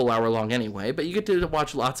be the full hour long anyway, but you get to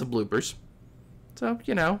watch lots of bloopers. So,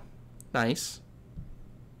 you know, nice.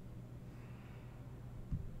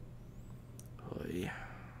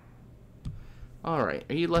 Alright,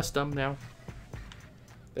 are you less dumb now?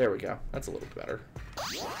 There we go. That's a little bit better.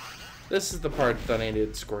 This is the part that I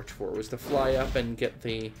needed Scorch for, was to fly up and get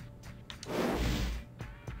the...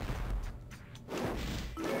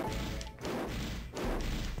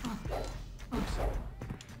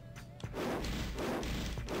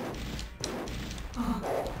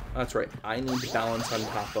 That's right, I need to balance on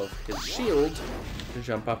top of his shield to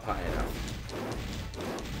jump up high enough.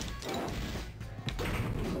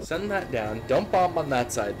 Send that down. Don't bomb on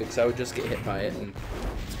that side because I would just get hit by it, and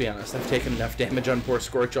let's be honest, I've taken enough damage on poor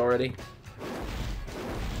Scorch already.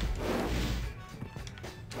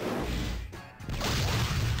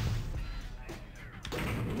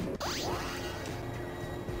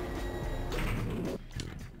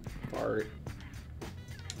 Part.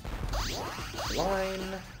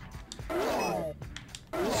 Line.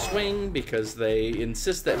 Swing, because they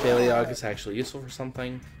insist that Baleog is actually useful for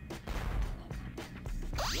something.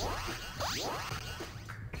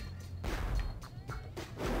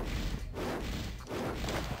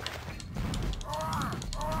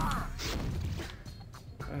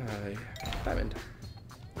 Diamond.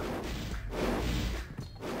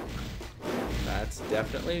 That's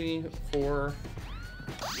definitely for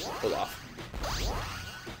Olaf.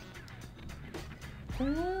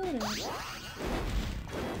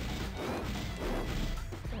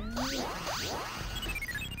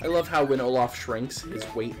 I love how when Olaf shrinks, his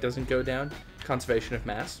weight doesn't go down. Conservation of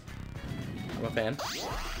mass. I'm a fan.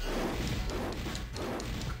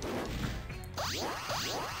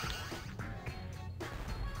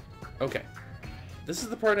 Okay. This is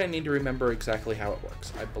the part I need to remember exactly how it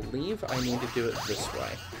works. I believe I need to do it this way.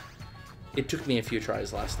 It took me a few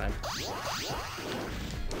tries last time.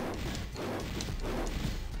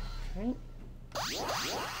 Okay.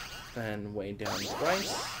 Then way down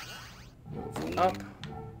twice. Move up.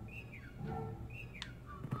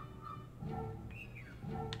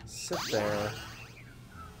 Sit there.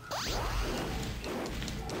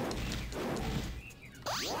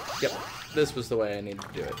 Yep, this was the way I needed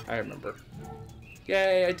to do it. I remember.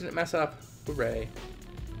 Yay, I didn't mess up. Hooray.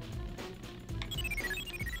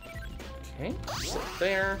 Okay, sit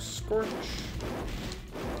there, Scorch.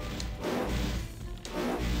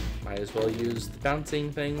 Might as well use the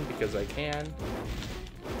bouncing thing because I can.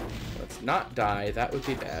 Let's not die, that would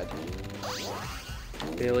be bad.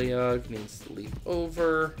 Baleog needs to leap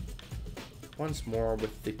over. Once more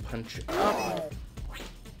with the punch up.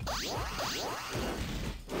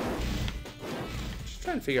 Just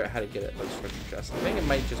trying to figure out how to get at those treasure chests. I think it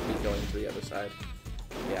might just be going to the other side.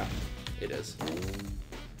 Yeah, it is.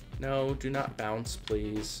 No, do not bounce,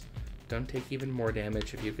 please. Don't take even more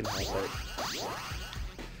damage if you can help it.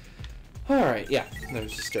 Alright, yeah,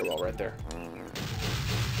 there's a stairwell right there.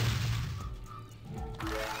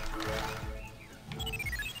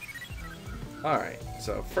 Alright,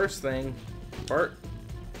 so first thing, Bart,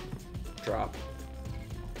 drop,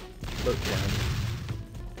 float down,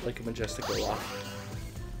 like a majestic Olaf.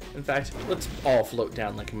 In fact, let's all float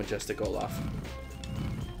down like a majestic Olaf.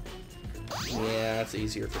 Yeah, it's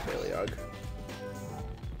easier for Baleog.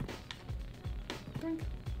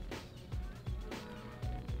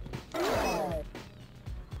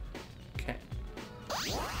 Okay.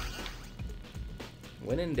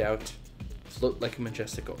 When in doubt, float like a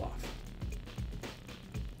majestic Olaf.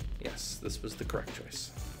 Yes, this was the correct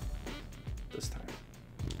choice. This time.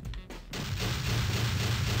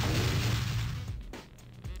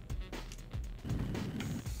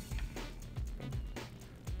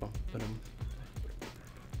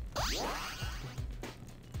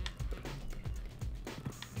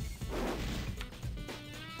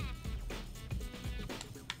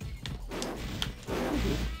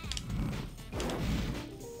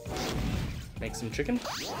 Make some chicken.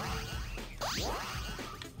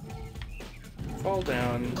 Fall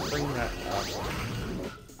down, bring that up.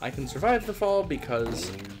 I can survive the fall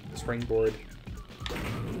because springboard.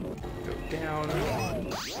 Go down.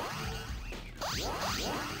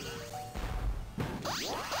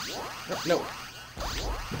 No.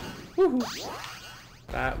 Woohoo.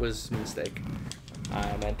 That was a mistake.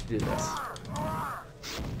 I meant to do this.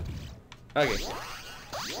 Okay.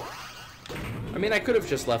 I mean, I could have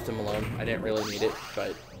just left him alone. I didn't really need it,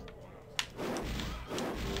 but...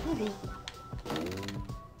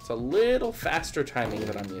 It's a little faster timing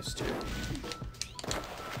than I'm used to.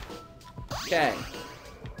 Okay.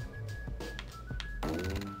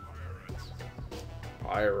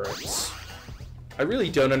 Pirates. I really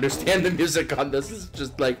don't understand the music on this. It's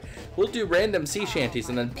just like, we'll do random sea shanties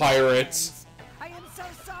and then pirates. I am so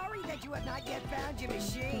sorry that you have not yet found your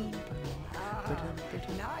machine.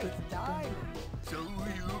 Nice diamond. So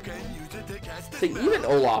you can use it to cast See, even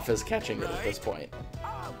Olaf is catching it at this point.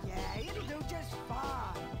 Oh yeah, it'll do just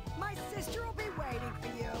fine. My sister will be waiting for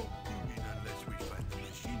you. You mean unless we find the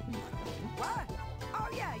machine? What? Oh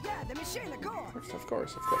yeah, the machine, of course. Of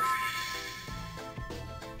course, of course.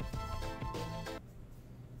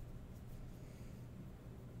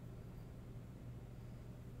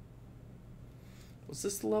 Was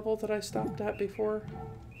this the level that I stopped at before?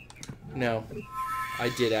 No. I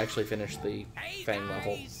did actually finish the Fang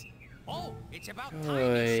level. Oh, it's about time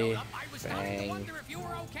Oy, you showed up. I was starting Fang. to wonder if you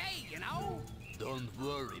were okay, you know? Don't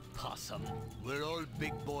worry, Possum. We're all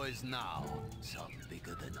big boys now. Some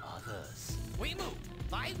bigger than others. We move.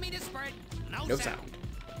 5 meters spread, no No sound. sound.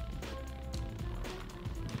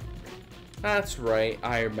 That's right.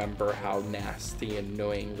 I remember how nasty and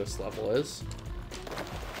annoying this level is.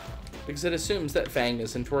 Because it assumes that Fang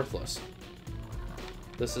isn't worthless.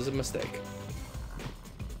 This is a mistake.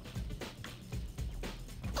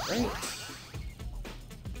 Right.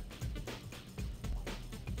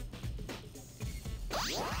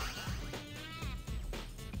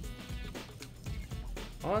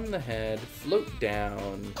 On the head, float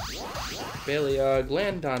down. Baleog,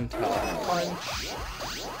 land on top, punch.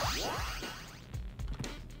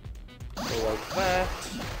 Go like that.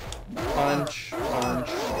 Punch, punch,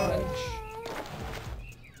 punch.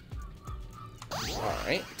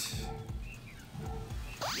 Alright.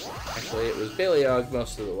 Actually, it was Baleog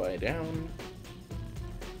most of the way down.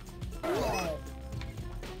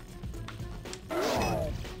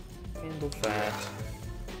 Handle that.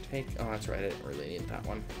 Take... Oh, that's right, I didn't really need that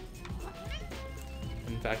one.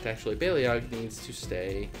 In fact, actually, Baleog needs to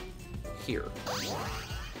stay here.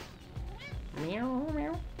 Meow,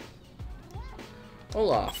 meow.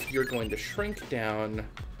 Olaf, you're going to shrink down,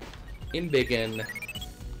 embiggen,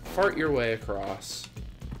 fart your way across,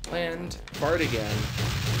 land, fart again,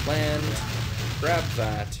 land, grab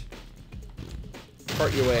that,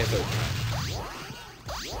 fart your way a third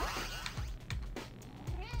time.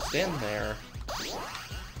 Stand there.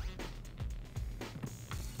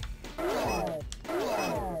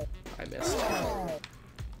 I missed.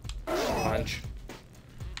 Punch.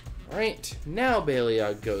 Alright, now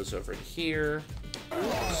Baleog goes over to here,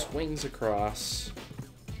 swings across,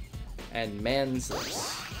 and mans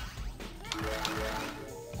this.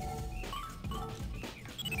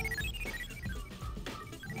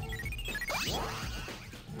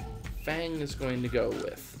 Fang is going to go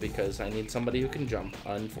with, because I need somebody who can jump.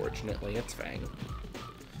 Unfortunately, it's Fang.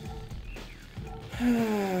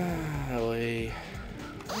 Right.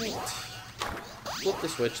 Flip the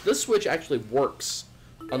switch. This switch actually works,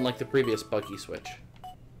 unlike the previous buggy switch.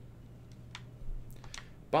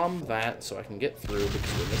 Bomb that so I can get through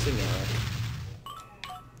because we're missing arrow.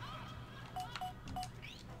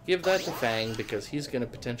 Give that to Fang because he's going to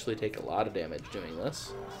potentially take a lot of damage doing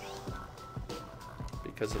this.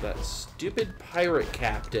 Because of that stupid pirate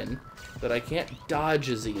captain that I can't dodge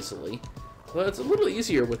as easily. Well, it's a little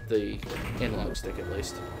easier with the analog stick at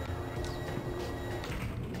least.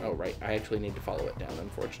 Oh, right. I actually need to follow it down,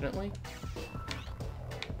 unfortunately.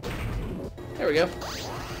 There we go.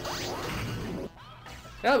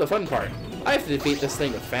 Now the fun part. I have to defeat this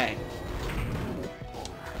thing with Fang.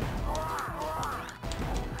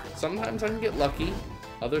 Sometimes I can get lucky.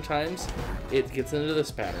 Other times, it gets into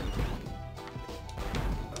this pattern.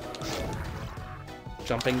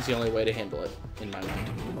 Jumping's the only way to handle it, in my mind.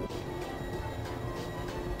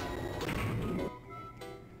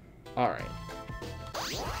 Alright.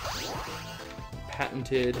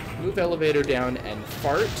 Patented. Move elevator down and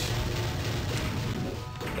fart.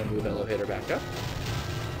 Then move elevator back up.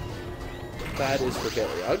 That is for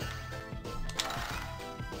Baleog.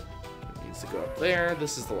 It needs to go up there.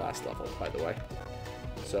 This is the last level, by the way.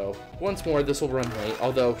 So, once more, this will run late.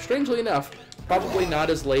 Although, strangely enough, probably not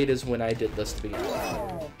as late as when I did this to begin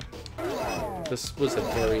with. This was a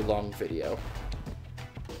very long video.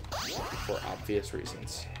 For obvious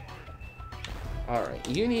reasons. Alright,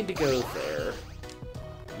 you need to go there.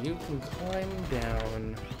 You can climb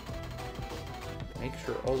down Make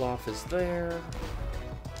sure Olaf is there.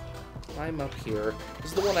 Climb up here.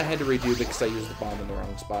 This is the one I had to redo because I used the bomb in the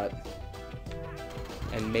wrong spot.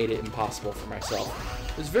 And made it impossible for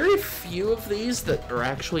myself. There's very few of these that are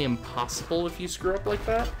actually impossible if you screw up like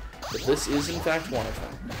that. But this is, in fact, one of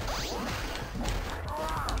them.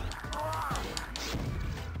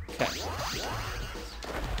 Okay.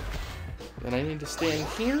 Then I need to stand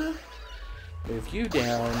here. Move you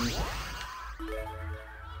down.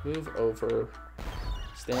 Move over.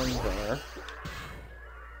 Stand there.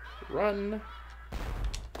 Run.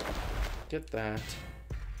 Get that.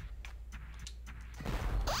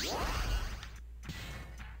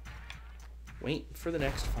 Wait for the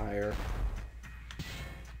next fire.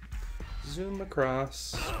 Zoom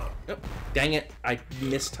across. Oh, dang it. I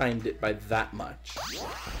mistimed it by that much.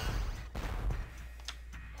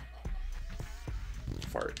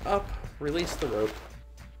 Fart up. Release the rope.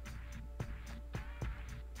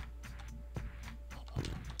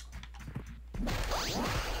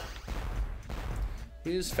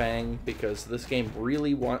 Use Fang because this game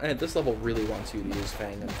really this level really wants you to use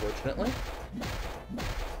Fang, unfortunately.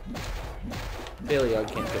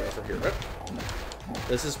 Baleog can't get over here. Oh.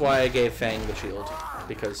 This is why I gave Fang the shield,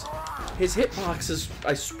 because his hitbox is,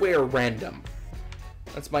 I swear, random.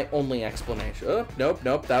 That's my only explanation. Oh, nope,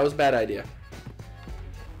 nope, that was a bad idea.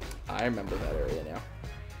 I remember that area now.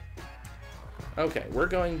 Okay, we're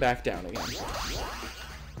going back down again.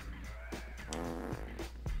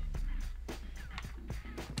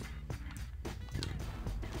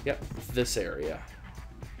 Yep, this area.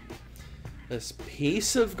 This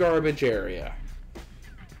piece of garbage area.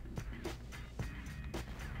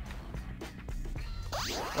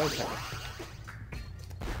 Okay.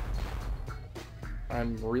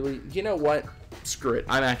 I'm really... You know what? Screw it.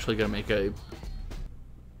 I'm actually going to make a...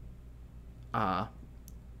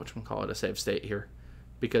 whatchamacallit, a save state here.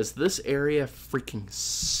 Because this area freaking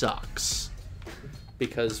sucks.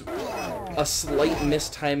 Because a slight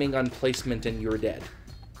mistiming on placement and you're dead.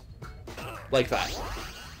 Like that.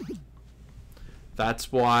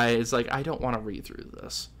 That's why it's like, I don't want to read through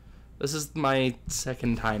this. This is my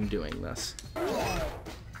second time doing this.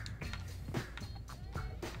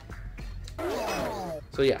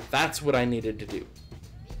 So yeah, that's what I needed to do.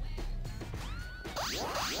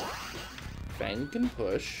 Fang can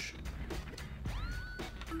push.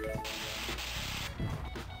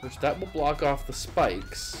 Which that will block off the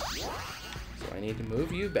spikes. So I need to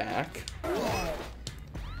move you back.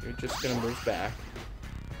 You're just gonna move back.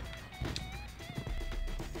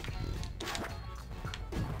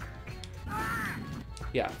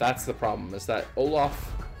 Yeah, that's the problem, is that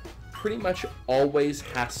Olaf pretty much always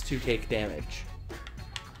has to take damage.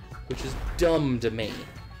 Which is dumb to me.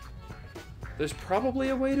 There's probably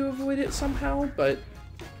a way to avoid it somehow, but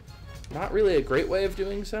not really a great way of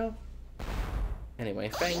doing so. Anyway,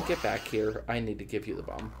 Fang, get back here. I need to give you the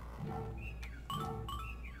bomb.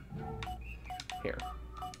 Here.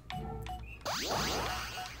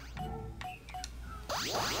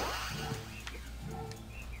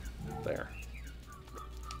 There.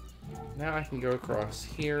 Now I can go across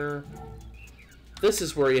here. This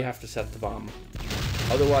is where you have to set the bomb.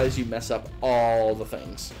 Otherwise, you mess up all the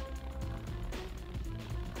things.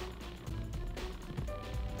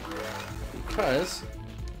 Because,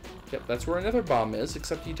 yep, that's where another bomb is,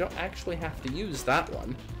 except you don't actually have to use that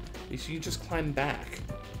one. You just climb back.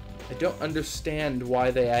 I don't understand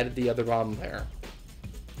why they added the other bomb there.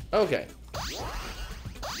 Okay.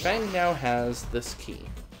 Fang now has this key.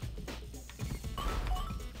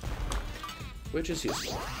 Which is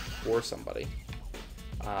useful for somebody.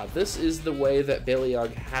 This is the way that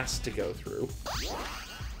Baleog has to go through.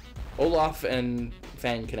 Olaf and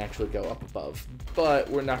Fang can actually go up above, but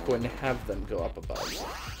we're not going to have them go up above.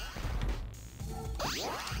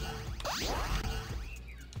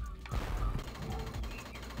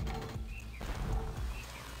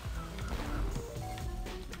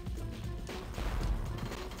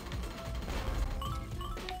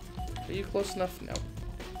 Are you close enough? No.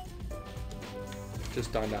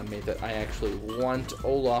 Just dawned on me that I actually want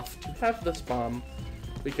Olaf to have this bomb,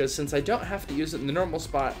 because since I don't have to use it in the normal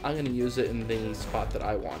spot, I'm going to use it in the spot that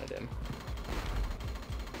I want it in.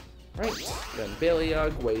 Right, then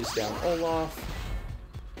Baleog weighs down Olaf.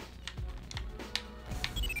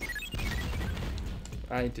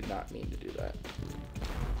 I did not mean to do that.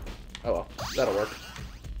 Oh well, that'll work.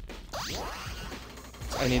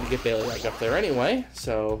 I need to get Baleog up there anyway,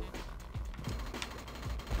 so...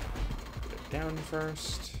 down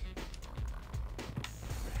first.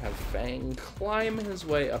 Have Fang climb his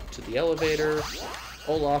way up to the elevator.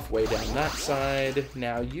 Olaf way down that side.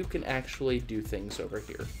 Now you can actually do things over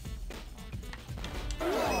here.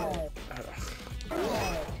 Ugh.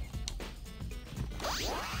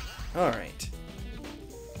 Alright.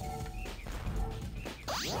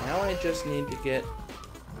 Now I just need to get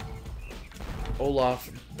Olaf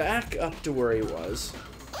back up to where he was.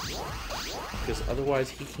 Because otherwise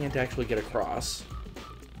he can't actually get across.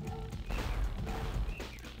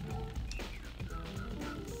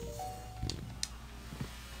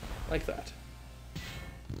 Like that.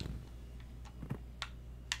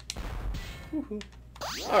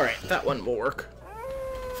 Alright, that one will work.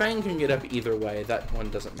 Fang can get up either way. That one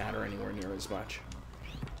doesn't matter anywhere near as much.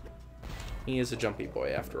 He is a jumpy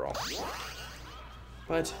boy after all.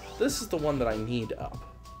 But this is the one that I need up.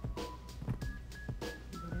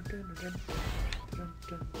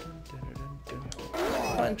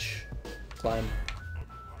 Punch. Climb.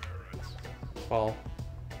 Fall.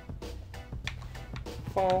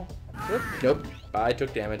 Fall. Nope. Nope. I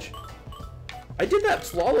took damage. I did that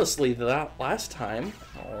flawlessly that last time.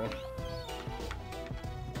 Oh.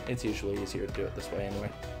 It's usually easier to do it this way anyway.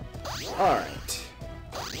 Alright.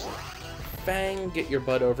 Fang, get your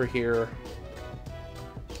butt over here.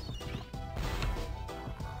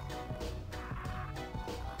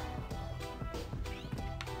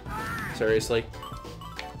 Seriously?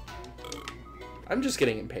 I'm just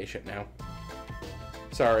getting impatient now.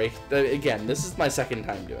 Sorry. Again, this is my second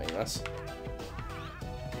time doing this.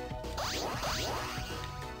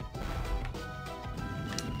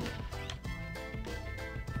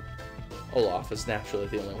 Olaf is naturally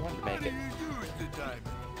the only one to make it. How do you use the diamond?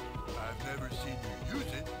 I've never seen you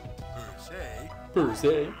use it, per se. Per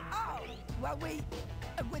se. Oh, well, we...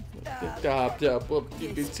 with,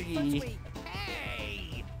 You can see.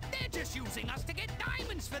 Hey! They're just using us to get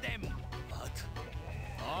diamonds for them! What?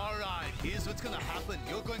 Alright, here's what's gonna happen.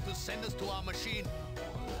 You're going to send us to our machine.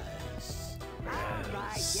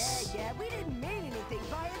 Alright, yeah, we didn't mean anything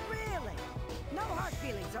by it, really. No hard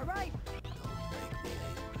feelings, alright?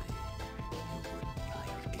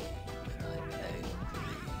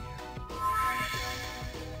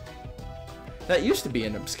 That used to be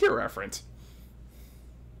an obscure reference.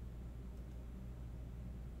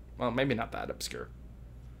 Well, maybe not that obscure.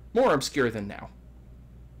 More obscure than now.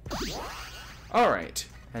 Alright,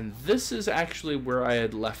 and this is actually where I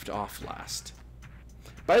had left off last.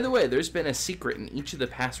 By the way, there's been a secret in each of the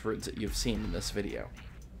passwords that you've seen in this video.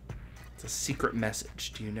 It's a secret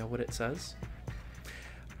message. Do you know what it says?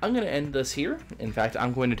 I'm going to end this here. In fact,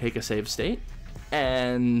 I'm going to take a save state.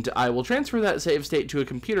 And I will transfer that save state to a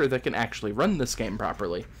computer that can actually run this game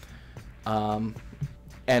properly. And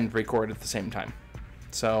record at the same time.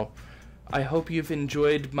 So, I hope you've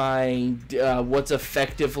enjoyed my what's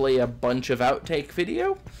effectively a bunch of outtake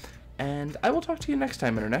video. And I will talk to you next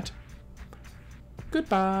time, Internet.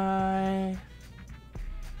 Goodbye.